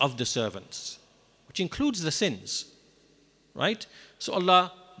actions of the servants, which includes the sins, right? So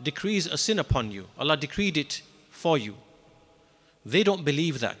Allah decrees a sin upon you. Allah decreed it for you. They don't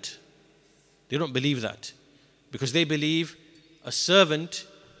believe that. They don't believe that because they believe a servant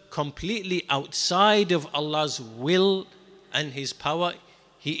completely outside of Allah's will and His power,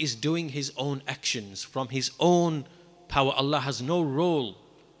 he is doing his own actions from his own power. Allah has no role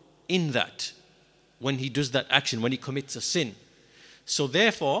in that when he does that action, when he commits a sin. So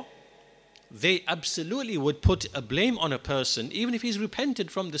therefore, they absolutely would put a blame on a person, even if he's repented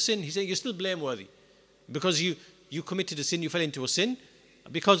from the sin. He's saying, you're still blameworthy because you committed a sin, you fell into a sin,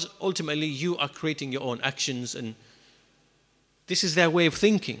 because ultimately you are creating your own actions, and this is their way of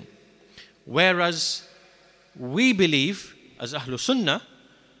thinking. Whereas we believe, as Ahlul Sunnah,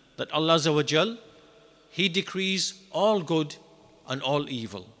 that Allah Azza wa Jal, He decrees all good and all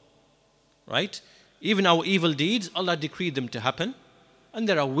evil. Right? Even our evil deeds, Allah decreed them to happen, and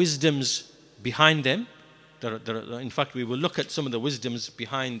there are wisdoms behind them. In fact, we will look at some of the wisdoms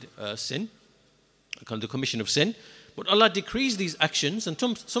behind sin, the commission of sin. But Allah decrees these actions, and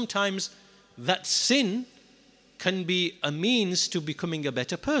sometimes that sin can be a means to becoming a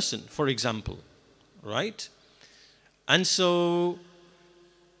better person, for example. Right? And so,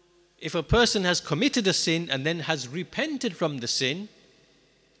 if a person has committed a sin and then has repented from the sin,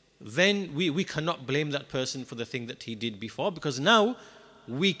 then we cannot blame that person for the thing that he did before, because now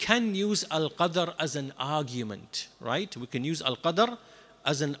we can use al-qadr as an argument, right? We can use al-qadr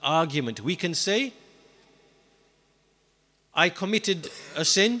as an argument. We can say, I committed a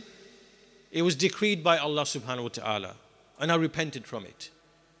sin, it was decreed by Allah subhanahu wa ta'ala, and I repented from it,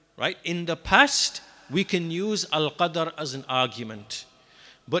 right? In the past, we can use al-qadr as an argument.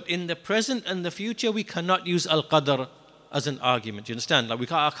 But in the present and the future, we cannot use al-qadr as an argument. You understand?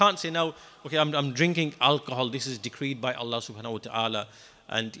 Like I can't say now, okay, I'm drinking alcohol, this is decreed by Allah subhanahu wa ta'ala,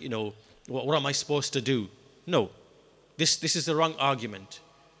 and what am I supposed to do? No, this is the wrong argument,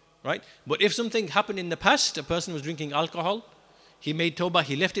 right? But if something happened in the past, a person was drinking alcohol, he made tawbah,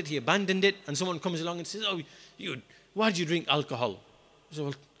 he left it, he abandoned it, and someone comes along and says, why did you drink alcohol? So,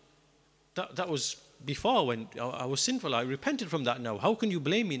 well, that was before, when I was sinful, I repented from that now. How can you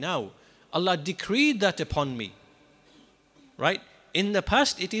blame me now? Allah decreed that upon me, right? In the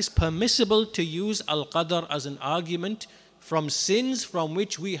past, it is permissible to use al-qadr as an argument from sins from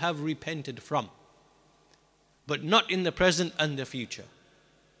which we have repented from, but not in the present and the future,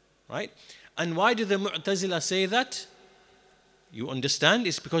 right? And why do the Mu'tazila say that? You understand,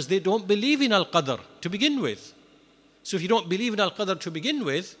 it's because they don't believe in al-qadr to begin with. So if you don't believe in al-qadr to begin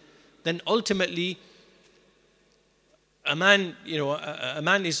with, then ultimately a man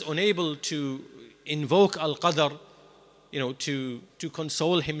is unable to invoke al-qadr, to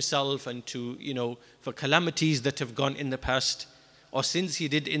console himself and for calamities that have gone in the past, or sins he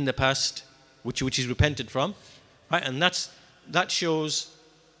did in the past, which he's repented from, right? And that shows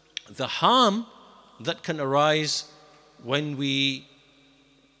the harm that can arise when we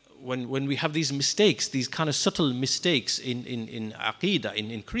have these mistakes, these kind of subtle mistakes in aqeedah,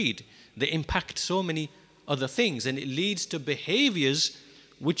 in creed. They impact so many other things, and it leads to behaviors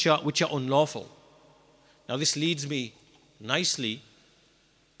which are unlawful. Now this leads me nicely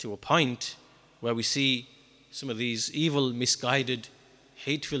to a point where we see some of these evil, misguided,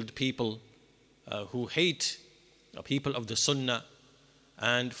 hate-filled people who hate people of the Sunnah.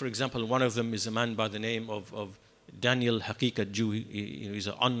 And for example, one of them is a man by the name of Daniel Haqiqat Jew. He's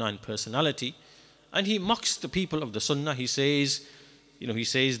an online personality, and he mocks the people of the Sunnah. He says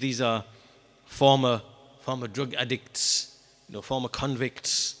these are former drug addicts, former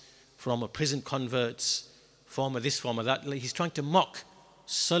convicts, former prison converts, former this, former that. He's trying to mock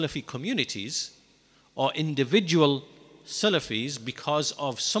Salafi communities or individual Salafis because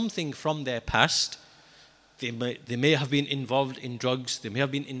of something from their past. They may have been involved in drugs, they may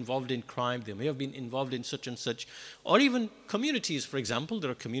have been involved in crime, they may have been involved in such and such, or even communities. For example,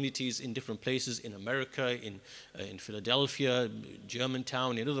 there are communities in different places in America, in Philadelphia,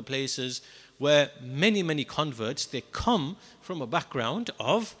 Germantown, in other places, where many converts, they come from a background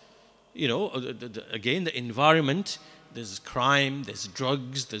of, again, the environment. There's crime, there's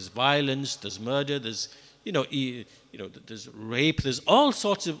drugs, there's violence, there's murder, there's there's rape, there's all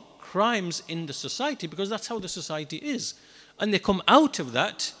sorts of crimes in the society, because that's how the society is. And they come out of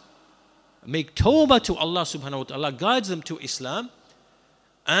that, make tawbah to Allah subhanahu wa ta'ala, guides them to Islam,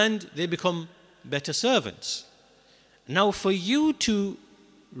 and they become better servants. Now for you to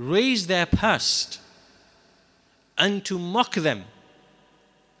raise their past and to mock them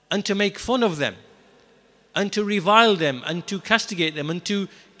and to make fun of them and to revile them and to castigate them and to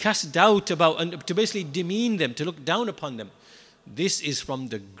cast doubt about and to basically demean them, to look down upon them, this is from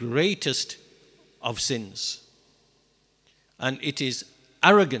the greatest of sins. And it is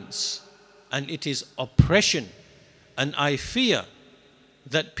arrogance and it is oppression. And I fear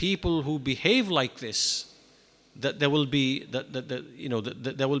that people who behave like this, that there will be that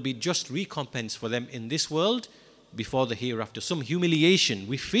there will be just recompense for them in this world before the hereafter. Some humiliation.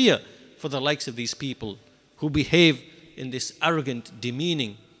 We fear for the likes of these people who behave in this arrogant,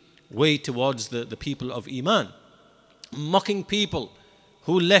 demeaning way towards the people of Iman, mocking people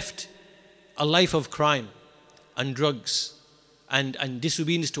who left a life of crime and drugs and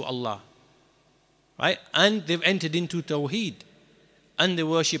disobedience to Allah. right? And they've entered into Tawheed, and they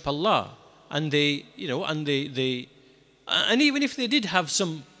worship Allah, and they, and even if they did have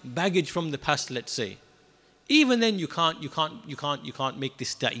some baggage from the past, let's say, even then you can't make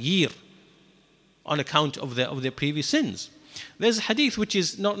this ta'yeer on account of their previous sins. There's a hadith which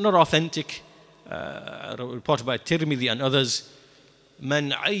is not authentic, reported by Tirmidhi and others.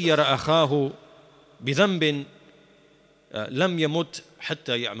 Man ayyara akhahu bidhanbin lam yamut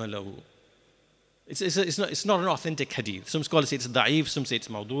hatta ya'malahu. It's not an authentic hadith. Some scholars say it's da'if, some say it's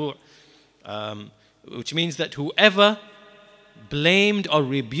mawdu', which means that whoever blamed or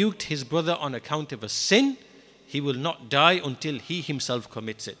rebuked his brother on account of a sin, he will not die until he himself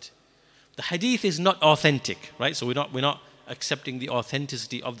commits it. The hadith is not authentic, right? So we're not accepting the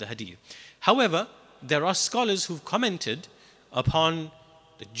authenticity of the hadith. However, there are scholars who've commented upon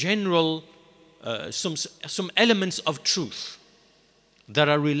the general some elements of truth that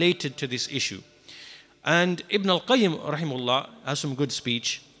are related to this issue. And Ibn al-Qayyim rahimahullah has some good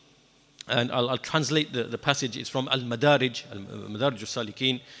speech, and I'll translate the passage. It's from Al-Madarij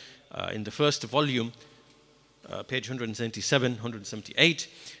al-Salikin, in the first volume, page 177, 178,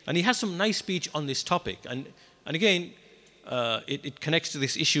 and he has some nice speech on this topic. And again, it connects to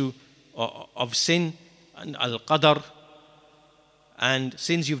this issue of sin and al-qadar, and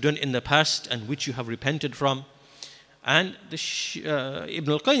sins you've done in the past and which you have repented from. And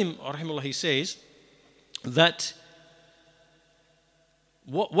Ibn al-Qayyim rahimahullah, he says that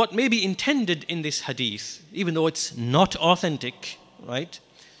what may be intended in this hadith, even though it's not authentic, right,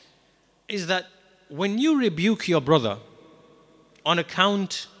 is that when you rebuke your brother on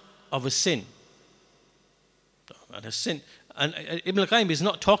account of a sin, and Ibn al-Qayyim is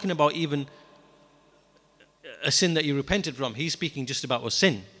not talking about even a sin that you repented from. He's speaking just about a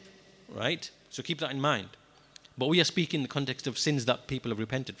sin, right? So keep that in mind. But we are speaking in the context of sins that people have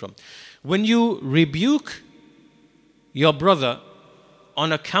repented from. When you rebuke your brother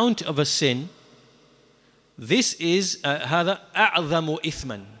on account of a sin, this is هذا أعظم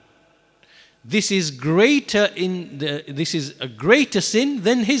إثما. This is a greater sin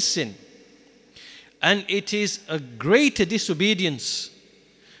than his sin, and it is a greater disobedience,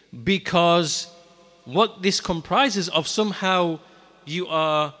 because what this comprises of, somehow you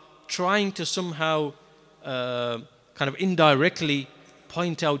are trying to somehow kind of indirectly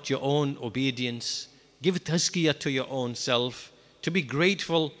point out your own obedience, give tazkiyah to your own self, to be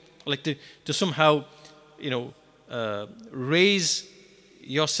grateful, like to somehow raise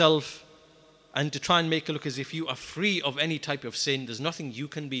yourself, and to try and make it look as if you are free of any type of sin. There's nothing you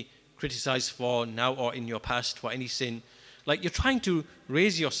can be criticized for now or in your past for any sin. Like, you're trying to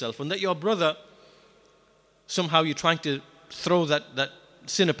raise yourself, and that your brother, somehow you're trying to throw that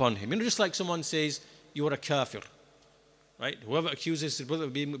sin upon him. Just like someone says, you are a kafir, right? Whoever accuses his brother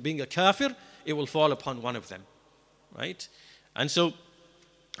of being a kafir, it will fall upon one of them, right? And so,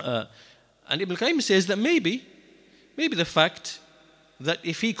 and Ibn Qayyim says that maybe the fact that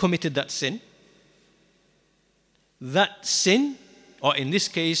if he committed that sin, or in this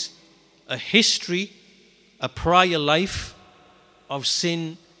case, a history, a prior life of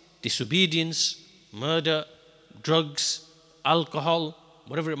sin, disobedience, murder, drugs, alcohol,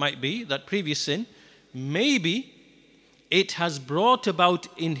 whatever it might be, that previous sin, maybe it has brought about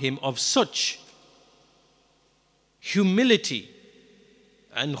in him of such humility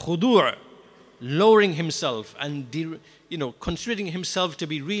and khudu', lowering himself and considering himself to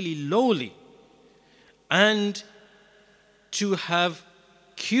be really lowly, and to have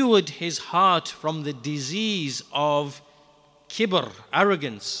cured his heart from the disease of kibr,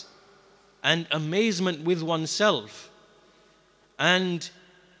 arrogance, and amazement with oneself, and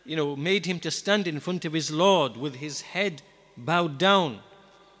made him to stand in front of his Lord with his head bowed down,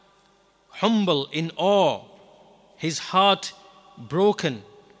 humble in awe, his heart broken.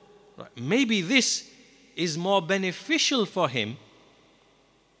 Maybe this is more beneficial for him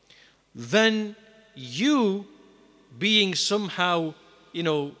than you being somehow,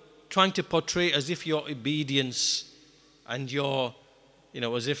 trying to portray as if your obedience and your,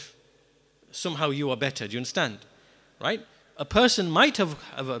 as if somehow you are better. Do you understand? Right? A person might have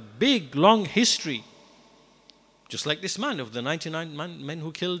a big, long history, just like this man of the 99 men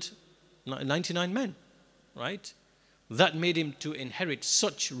who killed 99 men, right? That made him to inherit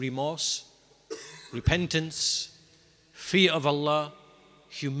such remorse, repentance, fear of Allah,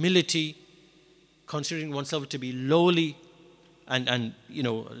 humility, considering oneself to be lowly and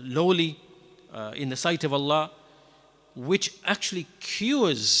lowly in the sight of Allah, which actually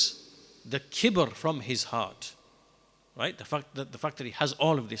cures the kibr from his heart, right? The fact that he has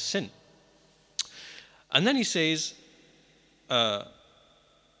all of this sin. And then he says,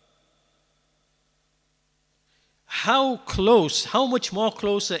 how much more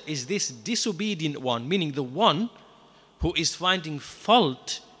closer is this disobedient one, meaning the one who is finding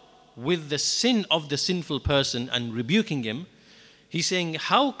fault with the sin of the sinful person and rebuking him. He's saying,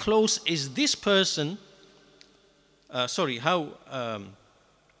 how close is this person, how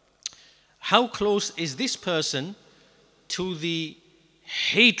close is this person to the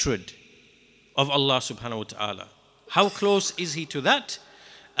hatred of Allah subhanahu wa ta'ala? How close is he to that?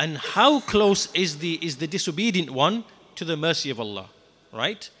 And how close is the disobedient one to the mercy of Allah?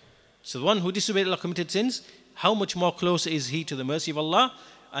 Right? So the one who disobeyed Allah, committed sins, how much more closer is he to the mercy of Allah?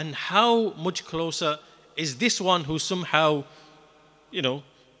 And how much closer is this one who somehow,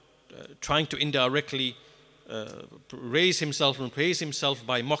 trying to indirectly raise himself and praise himself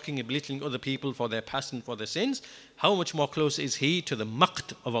by mocking and belittling other people for their past and for their sins? How much more closer is he to the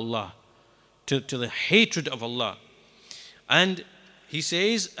maqt of Allah, to the hatred of Allah? And he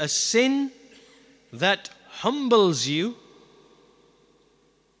says, a sin that humbles you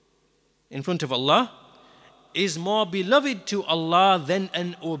in front of Allah is more beloved to Allah than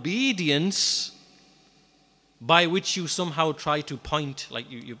an obedience by which you somehow try to point, like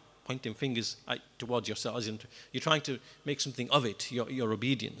you pointing fingers towards yourselves. You're trying to make something of it, your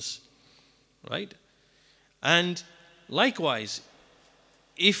obedience. Right? And likewise,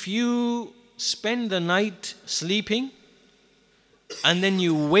 if you spend the night sleeping and then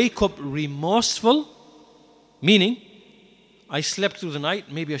you wake up remorseful, meaning, I slept through the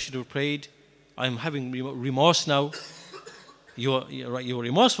night, maybe I should have prayed, I'm having remorse now, you're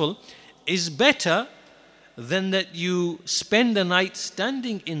remorseful, is better than that you spend the night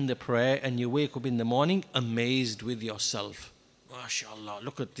standing in the prayer and you wake up in the morning amazed with yourself. MashaAllah,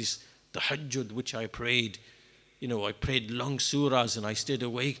 look at this tahajjud which I prayed. I prayed long surahs and I stayed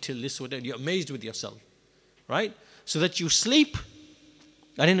awake till this or that. You're amazed with yourself, right? So that you sleep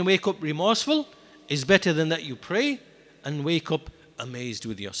and then wake up remorseful is better than that you pray and wake up amazed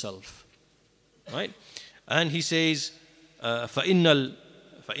with yourself, right? And he says, فَإِنَّ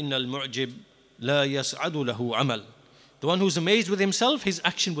الْمُعْجِبِ لَا يَسْعَدُ لَهُ عَمَلٌ. The one who's amazed with himself, his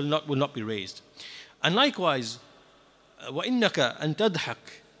action will not be raised. And likewise, وَإِنَّكَ أَن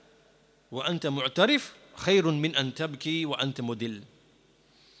تَضْحَكْ وَأَنْتَ مُعْتَرِفٌ خَيْرٌ مِنْ أَن تَبْكِي وَأَنْتَ مُدِلٌ.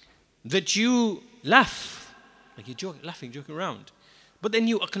 That you laugh, like you're joking around, but then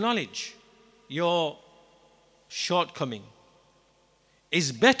you acknowledge your shortcoming,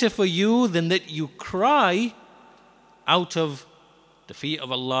 is better for you than that you cry out of the fear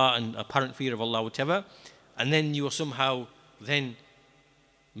of Allah and apparent fear of Allah, whatever, and then you somehow then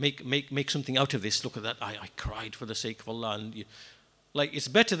make something out of this. Look at that, I cried for the sake of Allah. And it's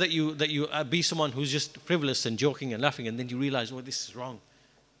better that you be someone who's just frivolous and joking and laughing, and then you realize, this is wrong.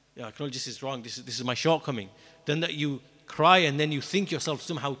 I acknowledge this is wrong. This is my shortcoming. Than that you cry and then you think yourself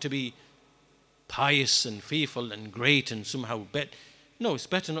somehow to be pious and fearful and great and somehow No, it's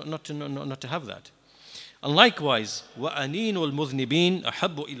better not to have that. And likewise, وَأَنِينُ الْمُذْنِبِينَ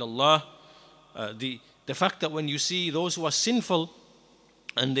أَحَبُّ إِلَى اللَّهِ. The fact that when you see those who are sinful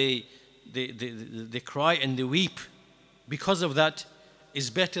and they cry and they weep because of that is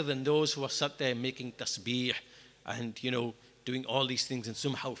better than those who are sat there making tasbih and doing all these things and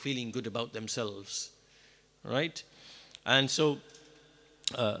somehow feeling good about themselves, right? And so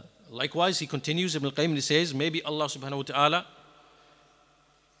likewise he continues, Ibn al-Qayyim, he says, maybe Allah subhanahu wa ta'ala,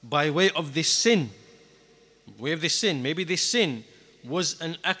 by way of this sin, maybe this sin was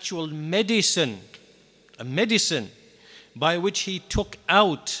an actual medicine, a medicine by which he took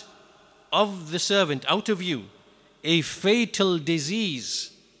out of the servant, out of you, a fatal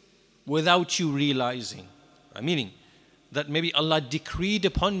disease without you realizing. Meaning that maybe Allah decreed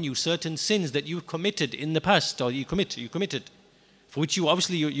upon you certain sins that you committed in the past, or you committed, for which you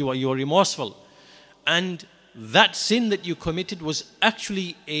obviously you are remorseful. And that sin that you committed was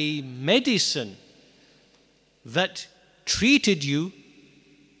actually a medicine that treated you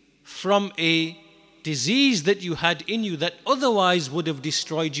from a disease that you had in you that otherwise would have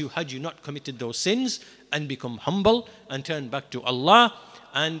destroyed you had you not committed those sins and become humble and turned back to Allah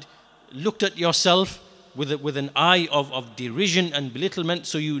and looked at yourself with an eye of derision and belittlement,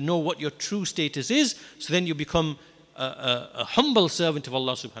 so you know what your true status is. So then you become a humble servant of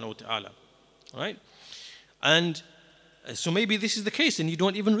Allah subhanahu wa ta'ala, right? And so maybe this is the case and you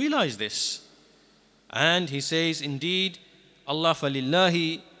don't even realize this. And he says, indeed, Allah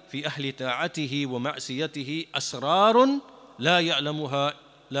فَلِلَّهِ في أهل طاعته ومعصيته أسرار لا يعلمها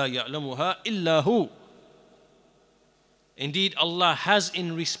إلا هو. Indeed, Allah has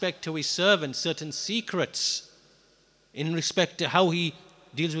in respect to His servants certain secrets in respect to how He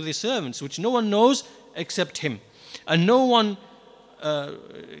deals with His servants, which no one knows except Him. And no one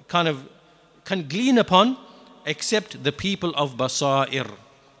can glean upon except the people of Basair,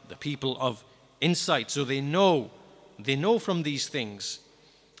 the people of insight. So they know from these things,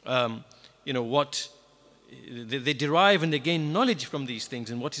 what they derive and they gain knowledge from these things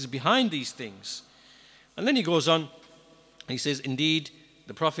and what is behind these things. And then he goes on, he says, indeed,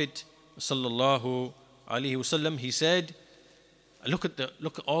 the Prophet sallallahu alaihi wasallam, he said,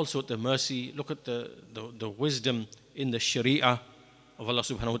 look also at the mercy, look at the wisdom in the Sharia of Allah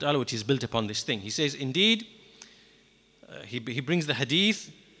subhanahu wa ta'ala, which is built upon this thing. He says, indeed, he brings the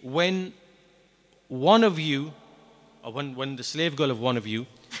hadith, when one of you, or when the slave girl of one of you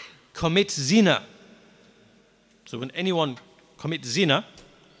commits zina. So when anyone commits zina,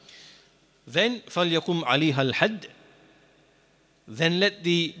 then فَلْيَقُمْ عَلِيهَا الْحَدِّ, then let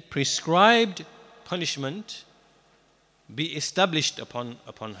the prescribed punishment be established upon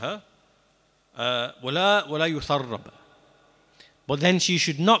her. وَلَا يُثَرَّبَ, but then she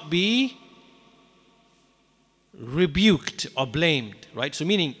should not be rebuked or blamed, right? So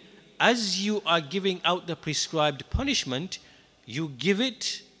meaning, as you are giving out the prescribed punishment, you give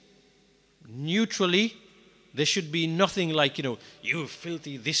it neutrally. There should be nothing like, you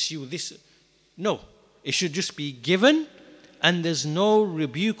filthy, this. No, it should just be given, and there's no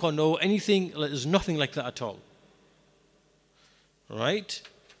rebuke or no anything, there's nothing like that at all. Right?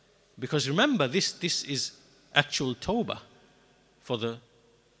 Because remember, this is actual tawbah for the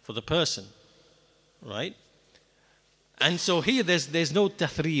person. Right? And so here there's no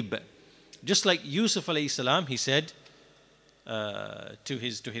tathrib. Just like Yusuf alayhi salam, he said to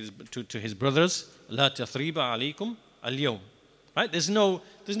his brothers, La tathriba alaykum al-yawm. Right? There's no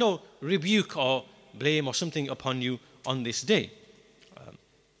rebuke or blame or something upon you on this day.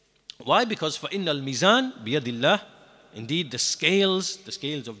 Why? Because فَإِنَّ الْمِيزَانَ بِيَدِ اللَّهِ, indeed the scales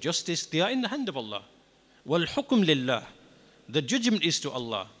of justice, they are in the hand of Allah. وَالْحُكُمْ لِلَّهِ, the judgment is to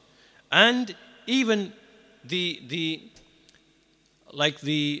Allah. And even the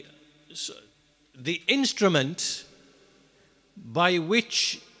instrument by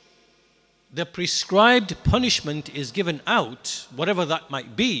which the prescribed punishment is given out, whatever that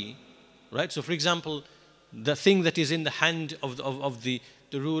might be, right? So for example, the thing that is in the hand of the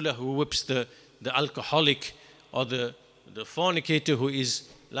ruler who whips the alcoholic, or the fornicator who is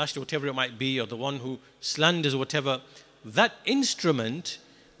lashed, whatever it might be, or the one who slanders, whatever, that instrument,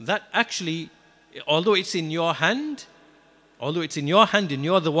 that actually, although it's in your hand and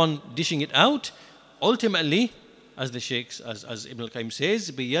you're the one dishing it out, ultimately, as the sheikhs, as Ibn al-Qayyim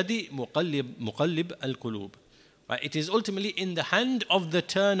says, بِيَدِ مُقَلِّبْ الْقُلُوبِ, right? It is ultimately in the hand of the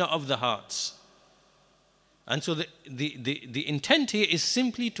turner of the hearts. And so the intent here is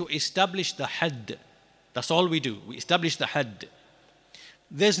simply to establish the hadd. That's all we do. We establish the hadd.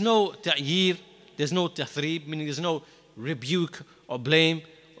 There's no ta'yir, there's no tathrib, meaning there's no rebuke or blame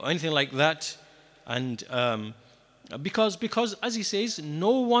or anything like that. And because as he says,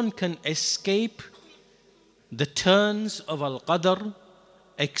 no one can escape the turns of al-qadr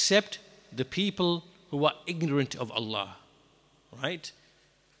except the people who are ignorant of Allah, right?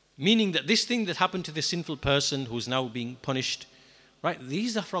 Meaning that this thing that happened to the sinful person who's now being punished, right?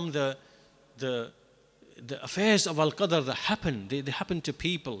 These are from the affairs of al-qadr that happen. They happen to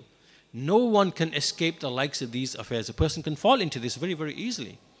people. No one can escape the likes of these affairs. A person can fall into this very, very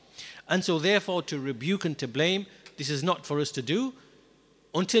easily. And so therefore, to rebuke and to blame, this is not for us to do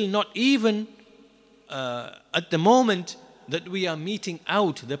until not even at the moment that we are meting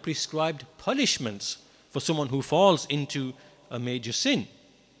out the prescribed punishments for someone who falls into a major sin.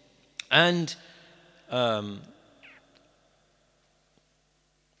 And Ibn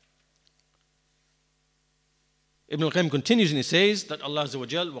al-Qayyim continues and he says that Allah Azza wa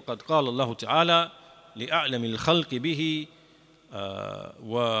Jal, وَقَدْ قَالَ اللَّهُ تَعَالَى لِأَعْلَمِ الْخَلْقِ بِهِ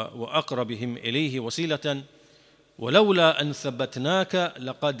وَأَقْرَبِهِمْ إِلَيْهِ وَسِيلَةً وَلَوْلَا أَنْ ثَبَّتْنَاكَ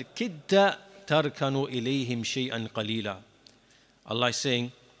لَقَدْ كِدْتَ تَرْكَنُ إِلَيْهِمْ شَيْئًا قَلِيلًا. Allah is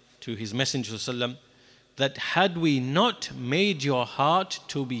saying to His Messenger ﷺ that had we not made your heart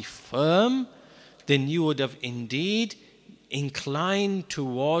to be firm, then you would have indeed inclined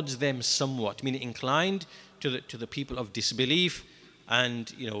towards them somewhat, meaning inclined to the people of disbelief,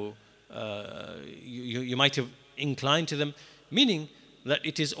 and you might have inclined to them, meaning that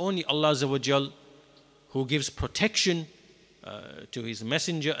it is only Allah Azza wa Jal who gives protection to His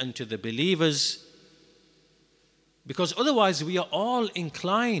Messenger and to the believers, because otherwise we are all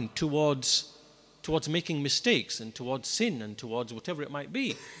inclined towards making mistakes and towards sin and towards whatever it might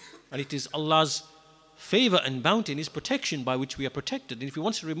be. And it is Allah's favor and bounty and His protection by which we are protected. And if He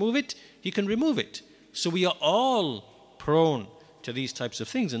wants to remove it, He can remove it. So we are all prone to these types of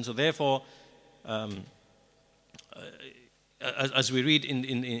things. And so therefore, as we read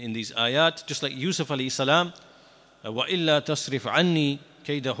in these ayat, just like Yusuf alayhi salam, وَإِلَّا تَصْرِفْ عَنِّي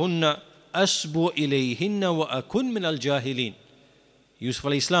كَيْدَهُنَّ أَسْبُ إِلَيْهِنَّ وَأَكُنْ مِنَ الْجَاهِلِينَ. Yusuf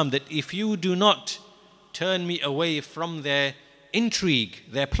alayhi salam, that if you do not turn me away from their intrigue,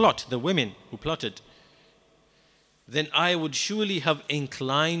 their plot, the women who plotted, then I would surely have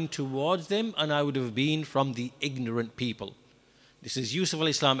inclined towards them and I would have been from the ignorant people. This is Yusuf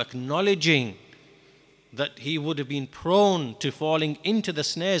alayhi salam acknowledging that he would have been prone to falling into the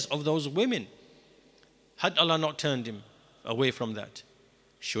snares of those women had Allah not turned him away from that.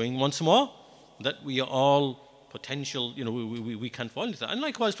 Showing once more that we are all potential, we can fall into that. And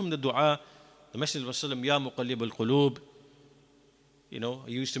likewise from the dua, the Messenger of Allah, Ya Muqallib al-Qulub,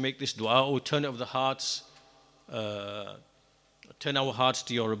 he used to make this dua, oh turn of the hearts, turn our hearts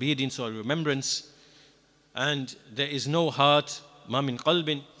to your obedience or remembrance. And there is no heart, ma min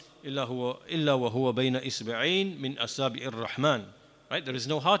qalbin illa wa huwa bayna isba'ain min asabi'ir rahman. Right? There is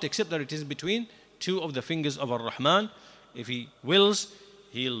no heart except that it is between two of the fingers of Ar-Rahman. If He wills,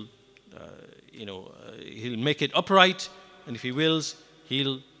 He'll make it upright, and if He wills,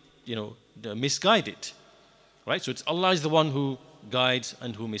 He'll misguide it. Right? So it's Allah is the one who guides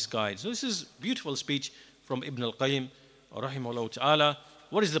and who misguides. So this is beautiful speech from Ibn al-Qayyim rahimahullah ta'ala.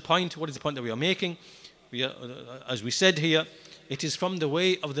 What is the point? What is the point that we are making? As we said here, it is from the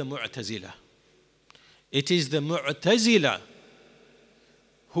way of the Mu'tazila. It is the Mu'tazila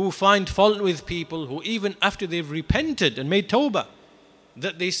who find fault with people who, even after they've repented and made tawbah,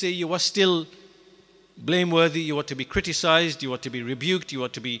 that they say you are still blameworthy, you ought to be criticized, you ought to be rebuked, you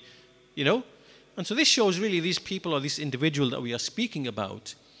ought to be, And so this shows really these people or this individual that we are speaking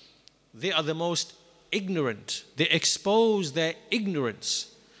about, they are the most ignorant. They expose their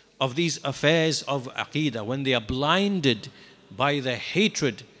ignorance of these affairs of aqeedah when they are blinded by the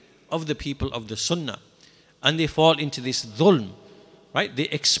hatred of the people of the sunnah. And they fall into this dhulm. Right? They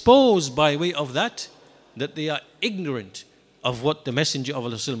expose by way of that they are ignorant of what the Messenger of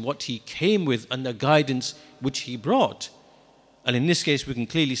Allah, what he came with and the guidance which he brought. And in this case we can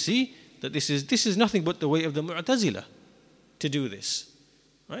clearly see that this is nothing but the way of the Mu'tazila to do this.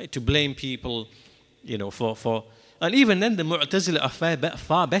 Right? To blame people, for and even then the Mu'tazila are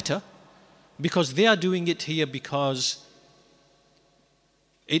far better, because they are doing it here because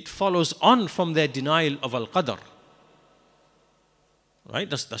it follows on from their denial of Al-Qadr. Right?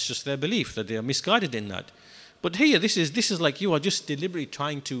 That's just their belief that they are misguided in that. But here, this is like you are just deliberately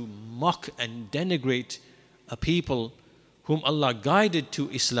trying to mock and denigrate a people whom Allah guided to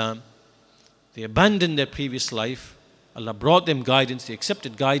Islam. They abandoned their previous life. Allah brought them guidance. They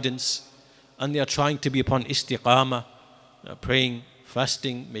accepted guidance, and they are trying to be upon istiqamah, praying,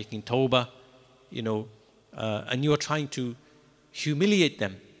 fasting, making tawbah, and you are trying to humiliate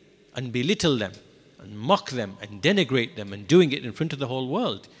them and belittle them and mock them and denigrate them, and doing it in front of the whole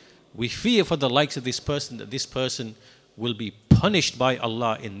world. We fear for the likes of this person that this person will be punished by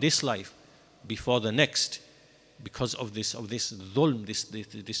Allah in this life before the next, because of this dhulm,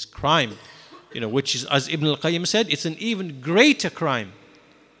 this crime, which is, as Ibn al-Qayyim said, it's an even greater crime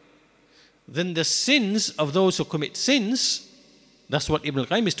than the sins of those who commit sins. That's what Ibn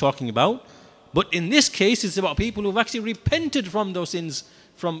al-Qayyim is talking about. But in this case, it's about people who've actually repented from those sins.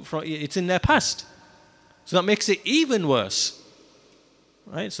 From it's in their past. So that makes it even worse.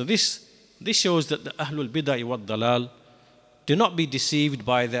 Right? So this shows that the Ahlul Bid'ah wa Dalal do not be deceived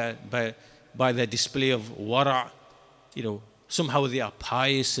by their display of wara'. Somehow they are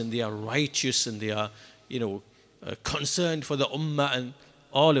pious and they are righteous and they are, concerned for the ummah, and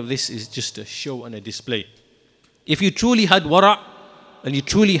all of this is just a show and a display. If you truly had wara' and you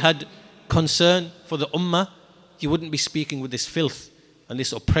truly had concern for the ummah, you wouldn't be speaking with this filth and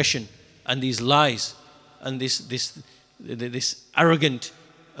this oppression and these lies and this arrogant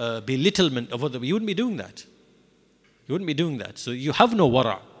belittlement of other. You wouldn't be doing that. You wouldn't be doing that. So you have no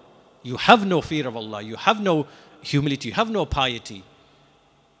wara', you have no fear of Allah, you have no humility, you have no piety.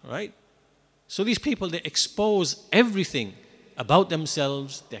 Right? So these people, they expose everything about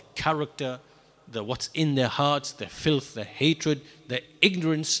themselves, their character, what's in their hearts, their filth, their hatred, their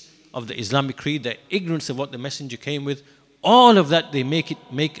ignorance of the Islamic creed, their ignorance of what the Messenger came with. All of that, they make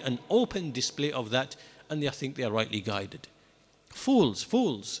an open display of that, and they think they are rightly guided. Fools.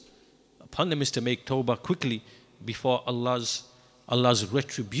 Upon them is to make tawbah quickly before Allah's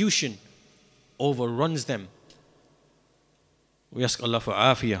retribution overruns them. We ask Allah for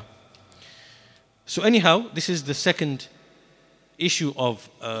afiyah. So anyhow, this is the second issue of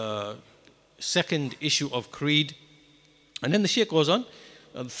creed. And then the Shaykh goes on.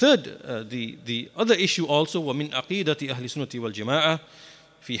 Third, the other issue also, وَمِنْ عَقِيدَةِ أَهْلِ السُّنَّةِ وَالْجَمَاعَةِ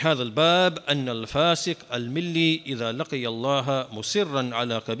في هذا الباب أن الفاسق الملي إذا لقي الله مصرا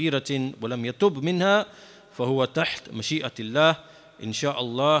على كبيرة ولم يتب منها فهو تحت مشيئة الله إن شاء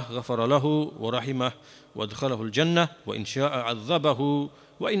الله غفر له ورحمه وادخله الجنة وإن شاء عذبه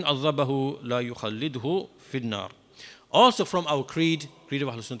وإن عذبه لا يخلده في النار. Also from our creed of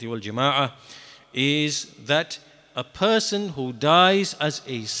Ahlul Sunnah wal Jama'ah, is that a person who dies as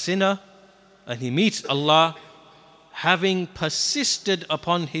a sinner and he meets Allah having persisted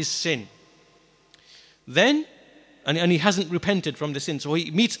upon his sin, then and he hasn't repented from the sin, so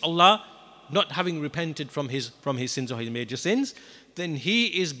he meets Allah not having repented from his sins or his major sins, then he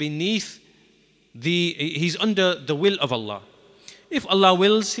is he's under the will of Allah. If Allah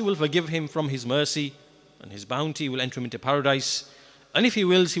wills, He will forgive him from His mercy and His bounty, He will enter him into paradise. And if He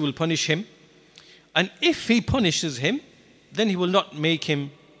wills, He will punish him. And if He punishes him, then He will not make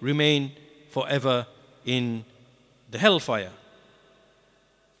him remain forever in the hellfire.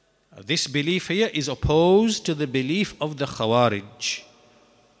 This belief here is opposed to the belief of the Khawarij.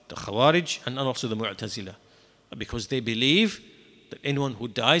 The Khawarij and also the Mu'tazila. Because they believe that anyone who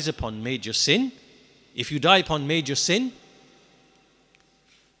dies upon major sin, if you die upon major sin,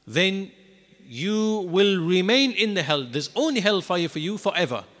 then you will remain in the hell. There's only hellfire for you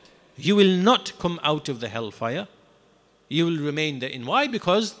forever. You will not come out of the hellfire. You will remain therein. Why?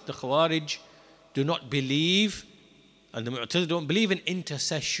 Because the Khawarij do not believe, and the Mu'tazila don't believe in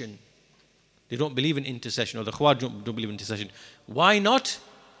intercession. They don't believe in intercession, or the Khawarij don't believe in intercession. Why not?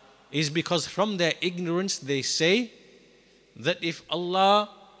 Is because from their ignorance they say that if Allah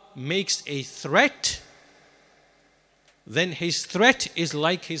makes a threat, then His threat is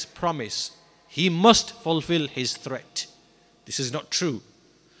like His promise. He must fulfill His threat. This is not true.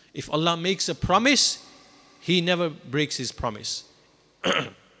 If Allah makes a promise, He never breaks His promise.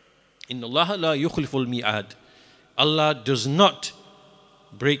 Inna Allah la yukhliful mi'ad. Allah does not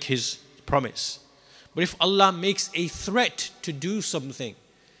break His promise. But if Allah makes a threat to do something,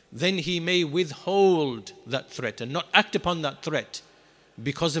 then He may withhold that threat and not act upon that threat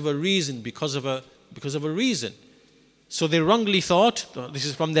because of a reason, because of a reason. So they wrongly thought, this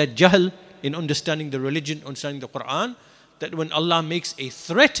is from their jahl in understanding the religion, understanding the Quran, that when Allah makes a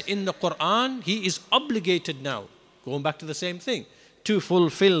threat in the Quran, He is obligated now, going back to the same thing, to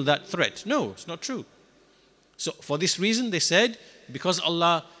fulfill that threat. No, it's not true. So for this reason they said, because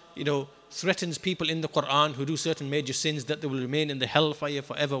Allah, threatens people in the Quran who do certain major sins that they will remain in the hellfire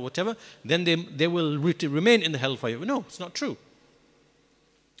forever, whatever, then they will remain in the hellfire. No, it's not true.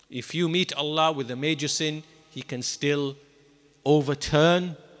 If you meet Allah with a major sin, He can still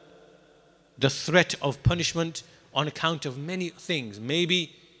overturn the threat of punishment on account of many things.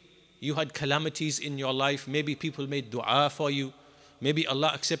 Maybe you had calamities in your life. Maybe people made dua for you. Maybe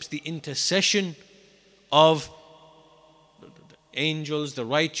Allah accepts the intercession of angels, the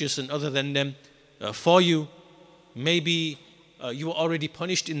righteous and other than them for you. Maybe you were already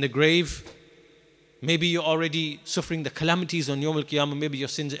punished in the grave. Maybe you're already suffering the calamities on Yawm al-Qiyamah. Maybe your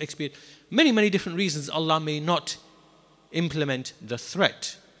sins are expiated. Many different reasons Allah may not implement the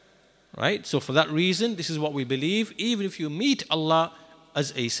threat. Right? So for that reason, this is what we believe. Even if you meet Allah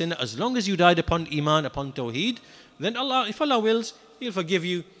as a sinner, as long as you died upon Iman, upon Tawheed, then Allah, if Allah wills, He'll forgive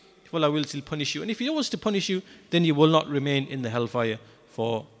you. If Allah wills, He'll punish you. And if He wants to punish you, then you will not remain in the hellfire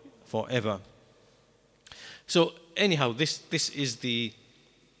forever. So anyhow, this is the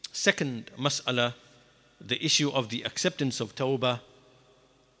second mas'ala, the issue of the acceptance of tawbah.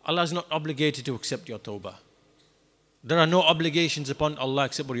 Allah is not obligated to accept your tawbah. There are no obligations upon Allah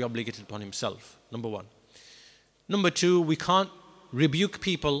except what He obligated upon Himself. Number one. Number two, we can't rebuke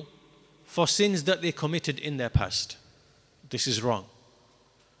people for sins that they committed in their past. This is wrong.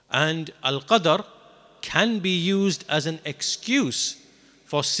 And al-qadar can be used as an excuse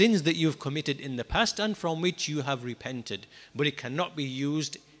for sins that you've committed in the past and from which you have repented. But it cannot be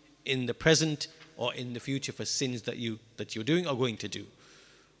used in the present or in the future for sins that you're doing or going to do.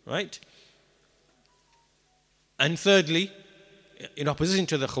 Right? And thirdly, in opposition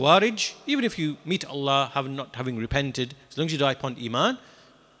to the Khawarij, even if you meet Allah not having repented, as long as you die upon Iman,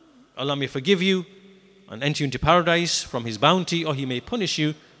 Allah may forgive you and enter you into paradise from His bounty, or He may punish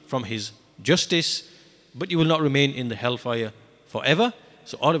you from His justice, but you will not remain in the hellfire forever.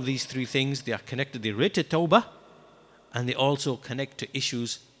 So all of these three things, they are connected. They relate to tawbah, and they also connect to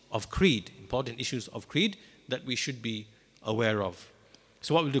issues of creed, important issues of creed that we should be aware of.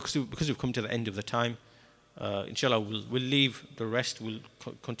 So what we'll do, because we've come to the end of the time, inshallah, we'll leave the rest. We'll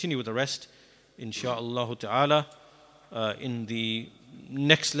continue with the rest, inshallah ta'ala, in the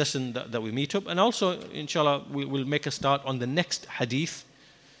next lesson that we meet up. And also, inshallah, we'll make a start on the next hadith,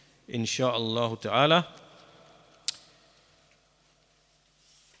 inshallah ta'ala.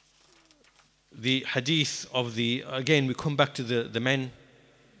 The hadith of again, we come back to the men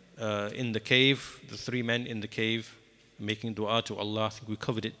in the cave, the three men in the cave making dua to Allah. I think we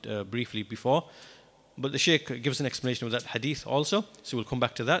covered it briefly before. But the Shaykh gives an explanation of that hadith also, so we'll come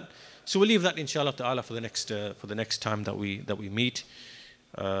back to that. So we'll leave that inshallah ta'ala for the next time that we meet.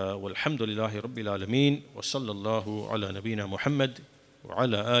 Walhamdulillahi Rabbil Alameen wa sallallahu ala nabiyyina Muhammad wa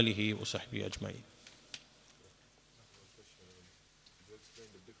ala alihi wa sahbihi ajma'in.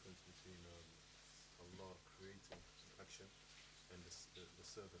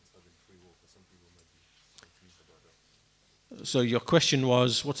 So your question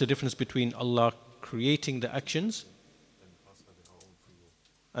was, what's the difference between Allah creating the actions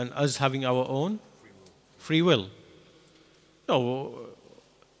and us having our own free will? No,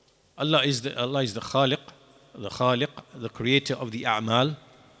 Allah is the Khaliq, the creator of the a'mal.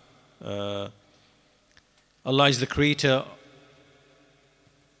 Allah is the creator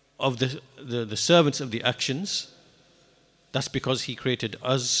of the servants of the actions. That's because He created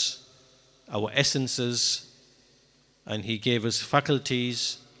us, our essences, and He gave us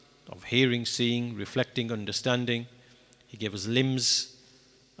faculties of hearing, seeing, reflecting, understanding. He gave us limbs.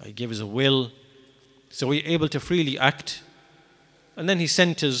 He gave us a will. So we're able to freely act. And then He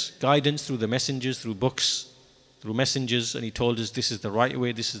sent us guidance through the messengers, through books, through messengers, and He told us this is the right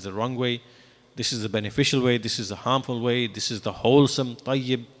way, this is the wrong way, this is the beneficial way, this is the harmful way, this is the wholesome,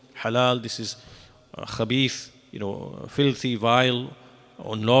 tayyib, halal, this is khabith, filthy, vile,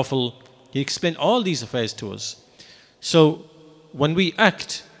 unlawful. He explained all these affairs to us. So when we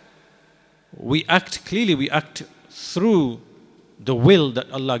act clearly, we act through the will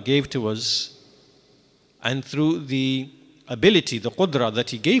that Allah gave to us and through the ability, the qudra that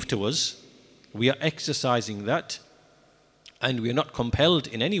He gave to us. We are exercising that, and we are not compelled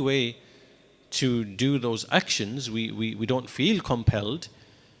in any way to do those actions. We don't feel compelled.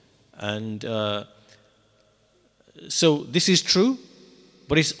 And so this is true,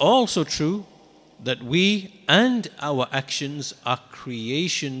 but it's also true that we and our actions are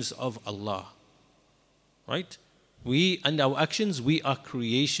creations of Allah. Right? We and our actions, we are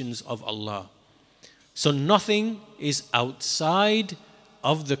creations of Allah. So nothing is outside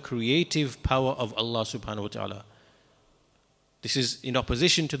of the creative power of Allah subhanahu wa ta'ala. This is in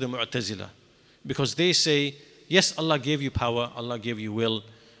opposition to the Mu'tazila, because they say, yes, Allah gave you power, Allah gave you will,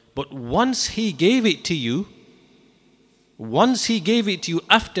 but once He gave it to you,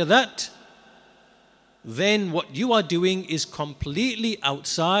 after that, then what you are doing is completely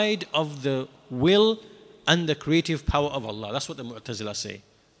outside of the will and the creative power of Allah. That's what the Mu'tazila say.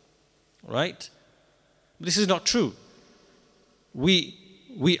 Right? This is not true. We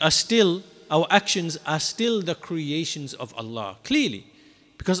are still, our actions are still the creations of Allah, clearly,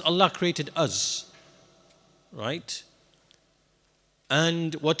 because Allah created us. Right?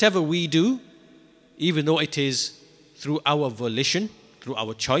 And whatever we do, even though it is through our volition, through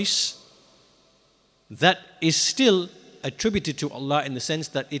our choice, that is still attributed to Allah in the sense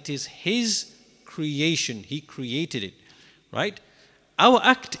that it is His creation. He created it, right? Our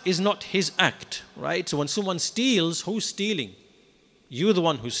act is not His act, right? So when someone steals, who's stealing? You're the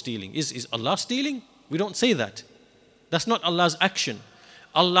one who's stealing. Is Allah stealing? We don't say that. That's not Allah's action.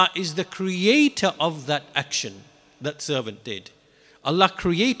 Allah is the creator of that action that servant did. Allah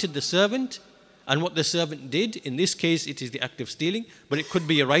created the servant, and what the servant did, in this case, it is the act of stealing, but it could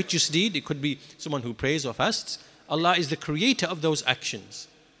be a righteous deed, it could be someone who prays or fasts. Allah is the creator of those actions.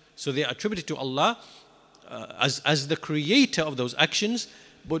 So they are attributed to Allah as the creator of those actions,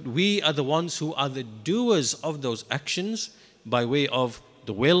 but we are the ones who are the doers of those actions by way of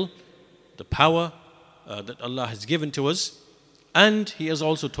the will, the power that Allah has given to us. And He has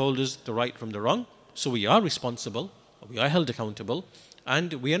also told us the right from the wrong. So we are responsible, we are held accountable.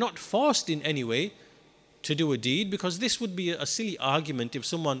 And we are not forced in any way to do a deed, because this would be a silly argument if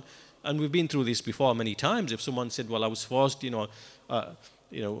someone, and we've been through this before many times, if someone said, well, I was forced, I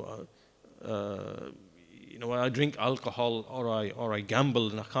drink alcohol or I gamble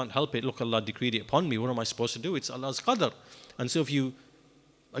and I can't help it. Look, Allah decreed it upon me. What am I supposed to do? It's Allah's qadr. And so if you,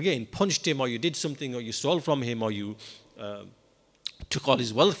 again, punched him, or you did something, or you stole from him, or you took all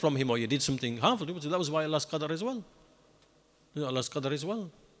his wealth from him, or you did something harmful, that was why Allah's qadr as well. Allah's qadr as well.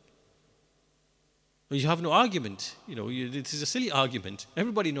 You have no argument. This is a silly argument.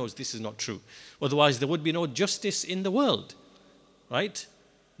 Everybody knows this is not true. Otherwise, there would be no justice in the world. Right?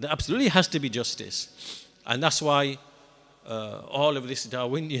 There absolutely has to be justice. And that's why all of this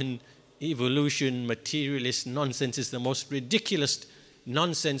Darwinian evolution, materialist nonsense is the most ridiculous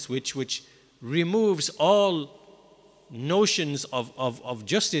nonsense which removes all notions of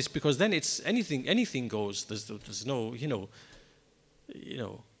justice, because then it's anything goes. There's no,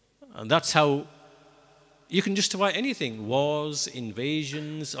 and that's how You can justify anything, wars,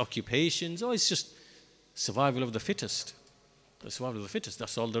 invasions, occupations. Oh, it's just survival of the fittest. The survival of the fittest,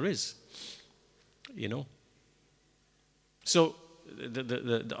 that's all there is. So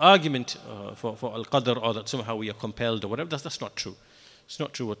the argument for al-qadr, or that somehow we are compelled or whatever, that's not true. It's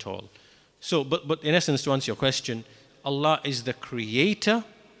not true at all. So, but in essence, to answer your question, Allah is the creator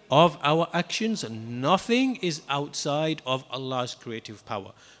of our actions, and nothing is outside of Allah's creative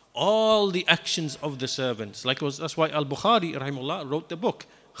power. All the actions of the servants, that's why Al-Bukhari rahimahullah wrote the book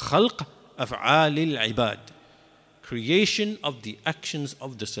Khalq Af'alil Ibad, creation of the actions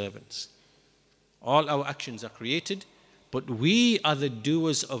of the servants. All our actions are created, but we are the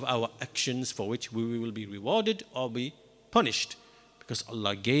doers of our actions, for which we will be rewarded or be punished, because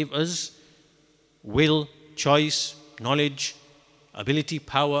Allah gave us will, choice, knowledge, ability,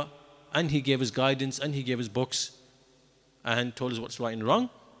 power, and He gave us guidance, and He gave us books, and told us what's right and wrong.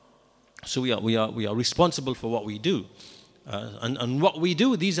 So we are responsible for what we do, and what we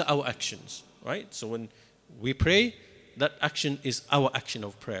do, these are our actions, right? So when we pray, that action is our action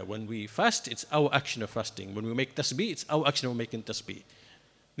of prayer. When we fast, it's our action of fasting. When we make tasbih, it's our action of making tasbih.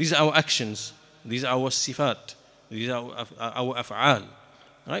 These are our actions. These are our sifat. These are our af'al,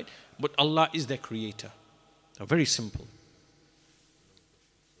 right? But Allah is the creator. Very simple.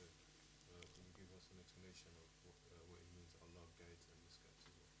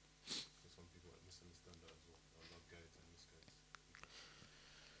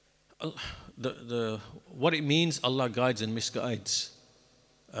 What it means, Allah guides and misguides.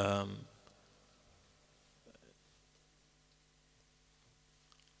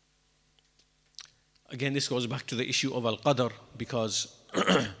 Again, this goes back to the issue of al-qadr, because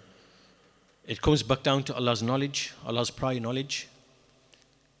it comes back down to Allah's knowledge, Allah's prior knowledge.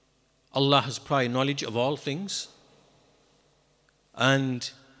 Allah has prior knowledge of all things,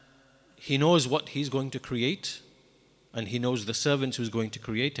 and He knows what He's going to create, and He knows the servants who's going to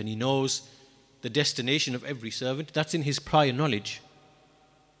create, and He knows the destination of every servant. That's in His prior knowledge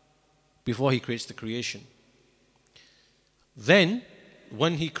before He creates the creation. Then,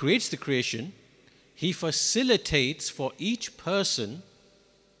 when He creates the creation, He facilitates for each person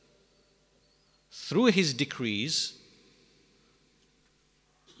through His decrees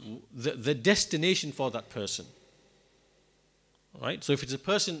the destination for that person. Right? So if it's a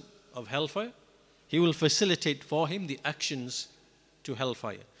person of hellfire, He will facilitate for him the actions to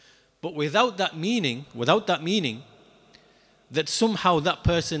hellfire. But without that meaning that somehow that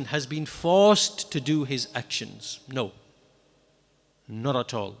person has been forced to do his actions. No. Not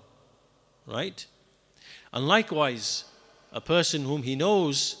at all. Right? And likewise, a person whom he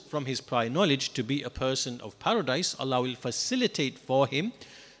knows from his prior knowledge to be a person of paradise, Allah will facilitate for him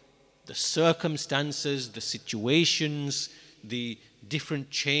the circumstances, the situations, the different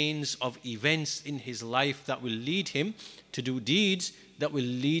chains of events in his life that will lead him to do deeds that will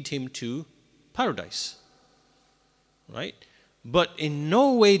lead him to paradise. Right? But in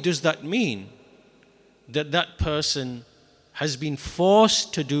no way does that mean that that person has been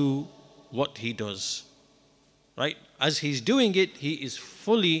forced to do what he does. Right? As he's doing it, he is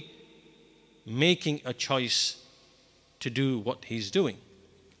fully making a choice to do what he's doing.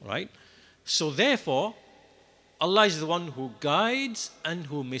 Right? So therefore, Allah is the one who guides and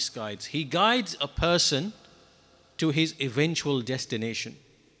who misguides. He guides a person to his eventual destination.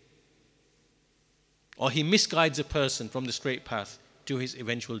 Or He misguides a person from the straight path to his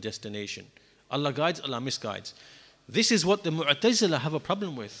eventual destination. Allah guides, Allah misguides. This is what the Mu'tazila have a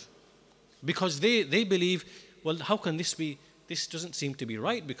problem with. Because they believe, well, how can this be? This doesn't seem to be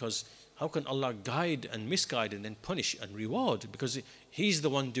right, because how can Allah guide and misguide and then punish and reward? Because He's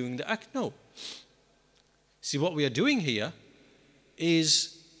the one doing the act. No. See, what we are doing here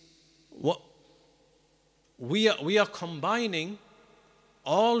is what we are combining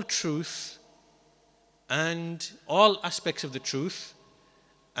all truth and all aspects of the truth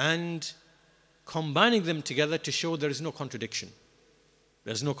and combining them together to show there is no contradiction.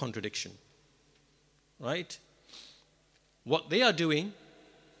 There's no contradiction. Right? What they are doing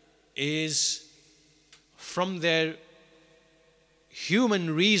is, from their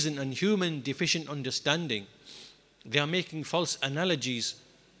human reason and human deficient understanding, they are making false analogies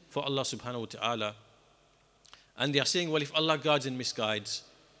for Allah subhanahu wa ta'ala. And they are saying, well, if Allah guides and misguides,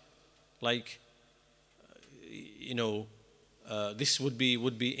 like, this would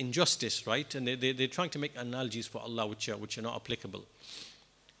be injustice, right? And they're trying to make analogies for Allah which are not applicable.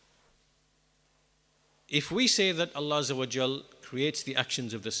 If we say that Allah Azza wa Jal creates the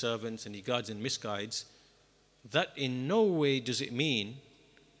actions of the servants and He guides and misguides, that in no way does it mean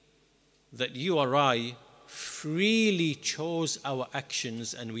that you or I freely chose our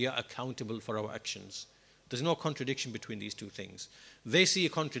actions and we are accountable for our actions. There's no contradiction between these two things. They see a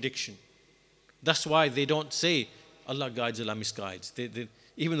contradiction. That's why they don't say Allah guides, Allah misguides.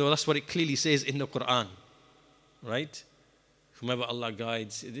 Even though that's what it clearly says in the Quran, right? Whomever Allah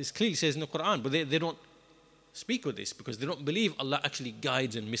guides, it clearly says in the Quran, but they don't speak with this because they don't believe Allah actually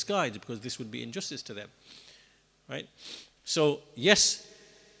guides and misguides, because this would be injustice to them, right? So yes,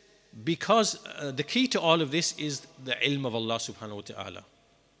 because the key to all of this is the ilm of Allah subhanahu wa ta'ala,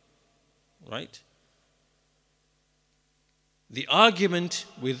 right? The argument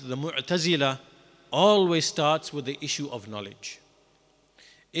with the Mu'tazila always starts with the issue of knowledge.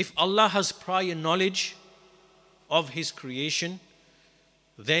 If Allah has prior knowledge of His creation,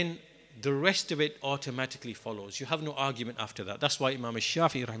 then the rest of it automatically follows. You have no argument after that. That's why Imam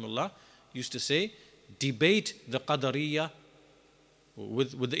al-Shafi'i rahimahullah used to say, debate the Qadariyya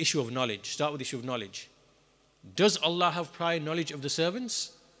with the issue of knowledge. Start with the issue of knowledge. Does Allah have prior knowledge of the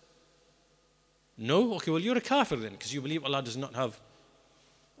servants? No? Okay, well, you're a kafir then, because you believe Allah does not have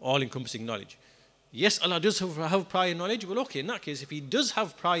all-encompassing knowledge. Yes, Allah does have prior knowledge. Well, okay, in that case, if He does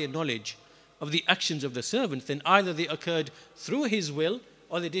have prior knowledge of the actions of the servants, then either they occurred through His will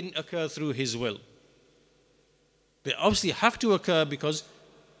or they didn't occur through His will. They obviously have to occur because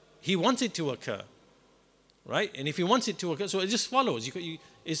He wants it to occur, right? And if He wants it to occur, so it just follows.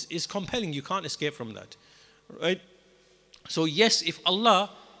 It's compelling. You can't escape from that, right? So yes, if Allah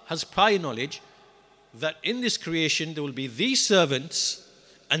has prior knowledge that in this creation there will be these servants,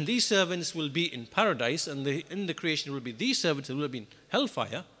 and these servants will be in paradise, and in the creation will be these servants who will be in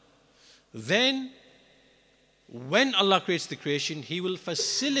hellfire, then when Allah creates the creation, He will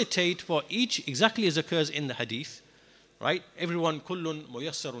facilitate for each, exactly as occurs in the Hadith, right? Everyone, kullun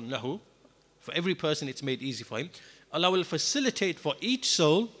muyassarun lahu, for every person it's made easy for him. Allah will facilitate for each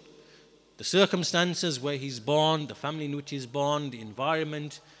soul the circumstances where he's born, the family in which he's born, the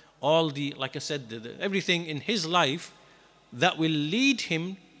environment, all the, like I said, everything in his life that will lead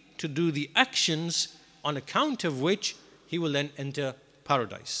him to do the actions on account of which he will then enter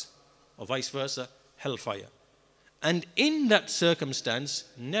paradise, or vice versa, hellfire. And in that circumstance,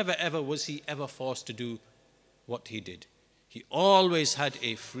 never ever was he ever forced to do what he did. He always had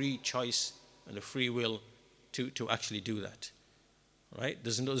a free choice and a free will to actually do that, right?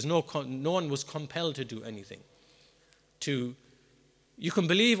 No one was compelled to do anything. You can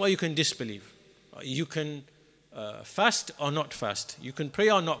believe or you can disbelieve. You can fast or not fast. You can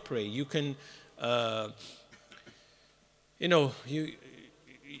pray or not pray. You can,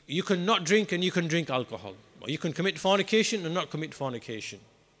 you can not drink and you can drink alcohol. Or you can commit fornication and not commit fornication,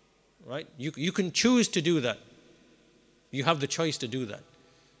 right? You can choose to do that. You have the choice to do that.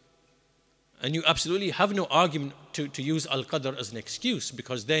 And you absolutely have no argument to use al-qadr as an excuse,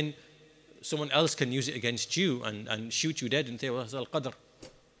 because then someone else can use it against you and shoot you dead and say, well, it's al-qadr.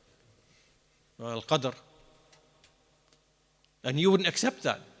 Al-qadr. And you wouldn't accept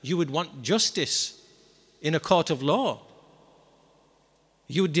that. You would want justice in a court of law.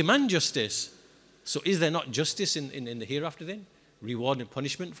 You would demand justice. So is there not justice in the hereafter then? Reward and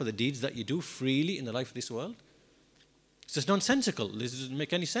punishment for the deeds that you do freely in the life of this world? It's just nonsensical. This doesn't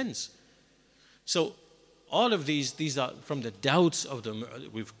make any sense. So all of these are from the doubts of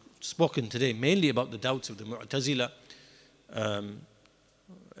we've spoken today mainly about the doubts of the Mu'tazila. And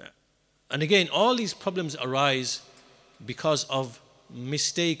again, all these problems arise because of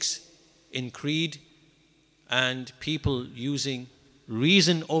mistakes in creed and people using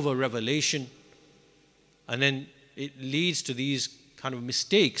reason over revelation, and then it leads to these kind of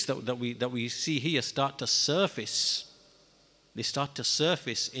mistakes that we see here start to surface. They start to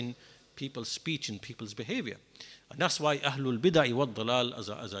surface in people's speech and people's behavior. And that's why Ahlul Bid'ah wad Dalal,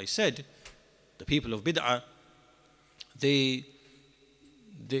 as I said, the people of Bid'ah, they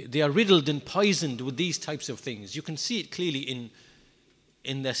are riddled and poisoned with these types of things. You can see it clearly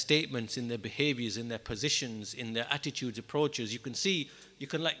in their statements, in their behaviors, in their positions, in their attitudes, approaches. You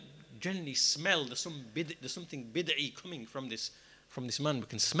can like generally smell there's something bid'i coming from this man. We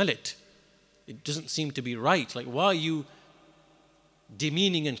can smell it. It doesn't seem to be right. Like, why are you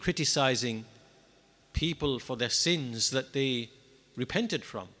demeaning and criticizing people for their sins that they repented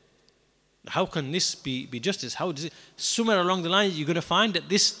from? How can this be justice? How does it? Somewhere along the line, you're going to find that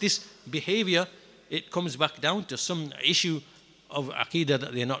this behavior, it comes back down to some issue of aqidah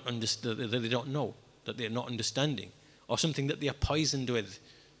that they don't know, that they're not understanding, or something that they are poisoned with,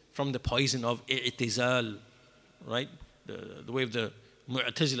 from the poison of i'tizal, right? The way of the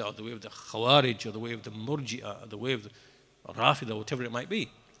Mu'tazila, or the way of the Khawarij, or the way of the Murji'ah, or the way of the Rafida, whatever it might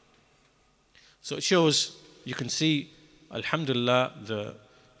be. So it shows, you can see, alhamdulillah, the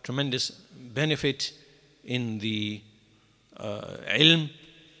tremendous benefit in the ilm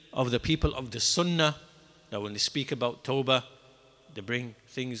of the people of the Sunnah Now when they speak about tawbah, they bring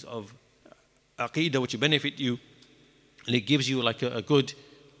things of aqidah which benefit you, and it gives you like a good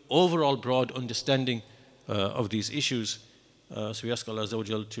overall broad understanding of these issues. So we ask Allah Azza wa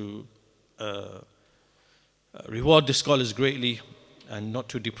Jal to reward the scholars greatly and not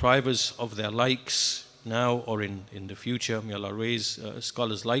to deprive us of their likes now or in the future. May Allah raise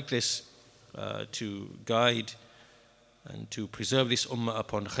scholars like this to guide and to preserve this ummah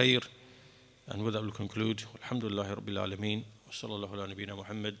upon khair. And with that we'll conclude. Alhamdulillahi Rabbil Alameen. Wa sallallahu ala nabiyyina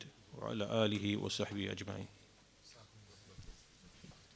Muhammad wa ala alihi wa sahbihi ajma'in.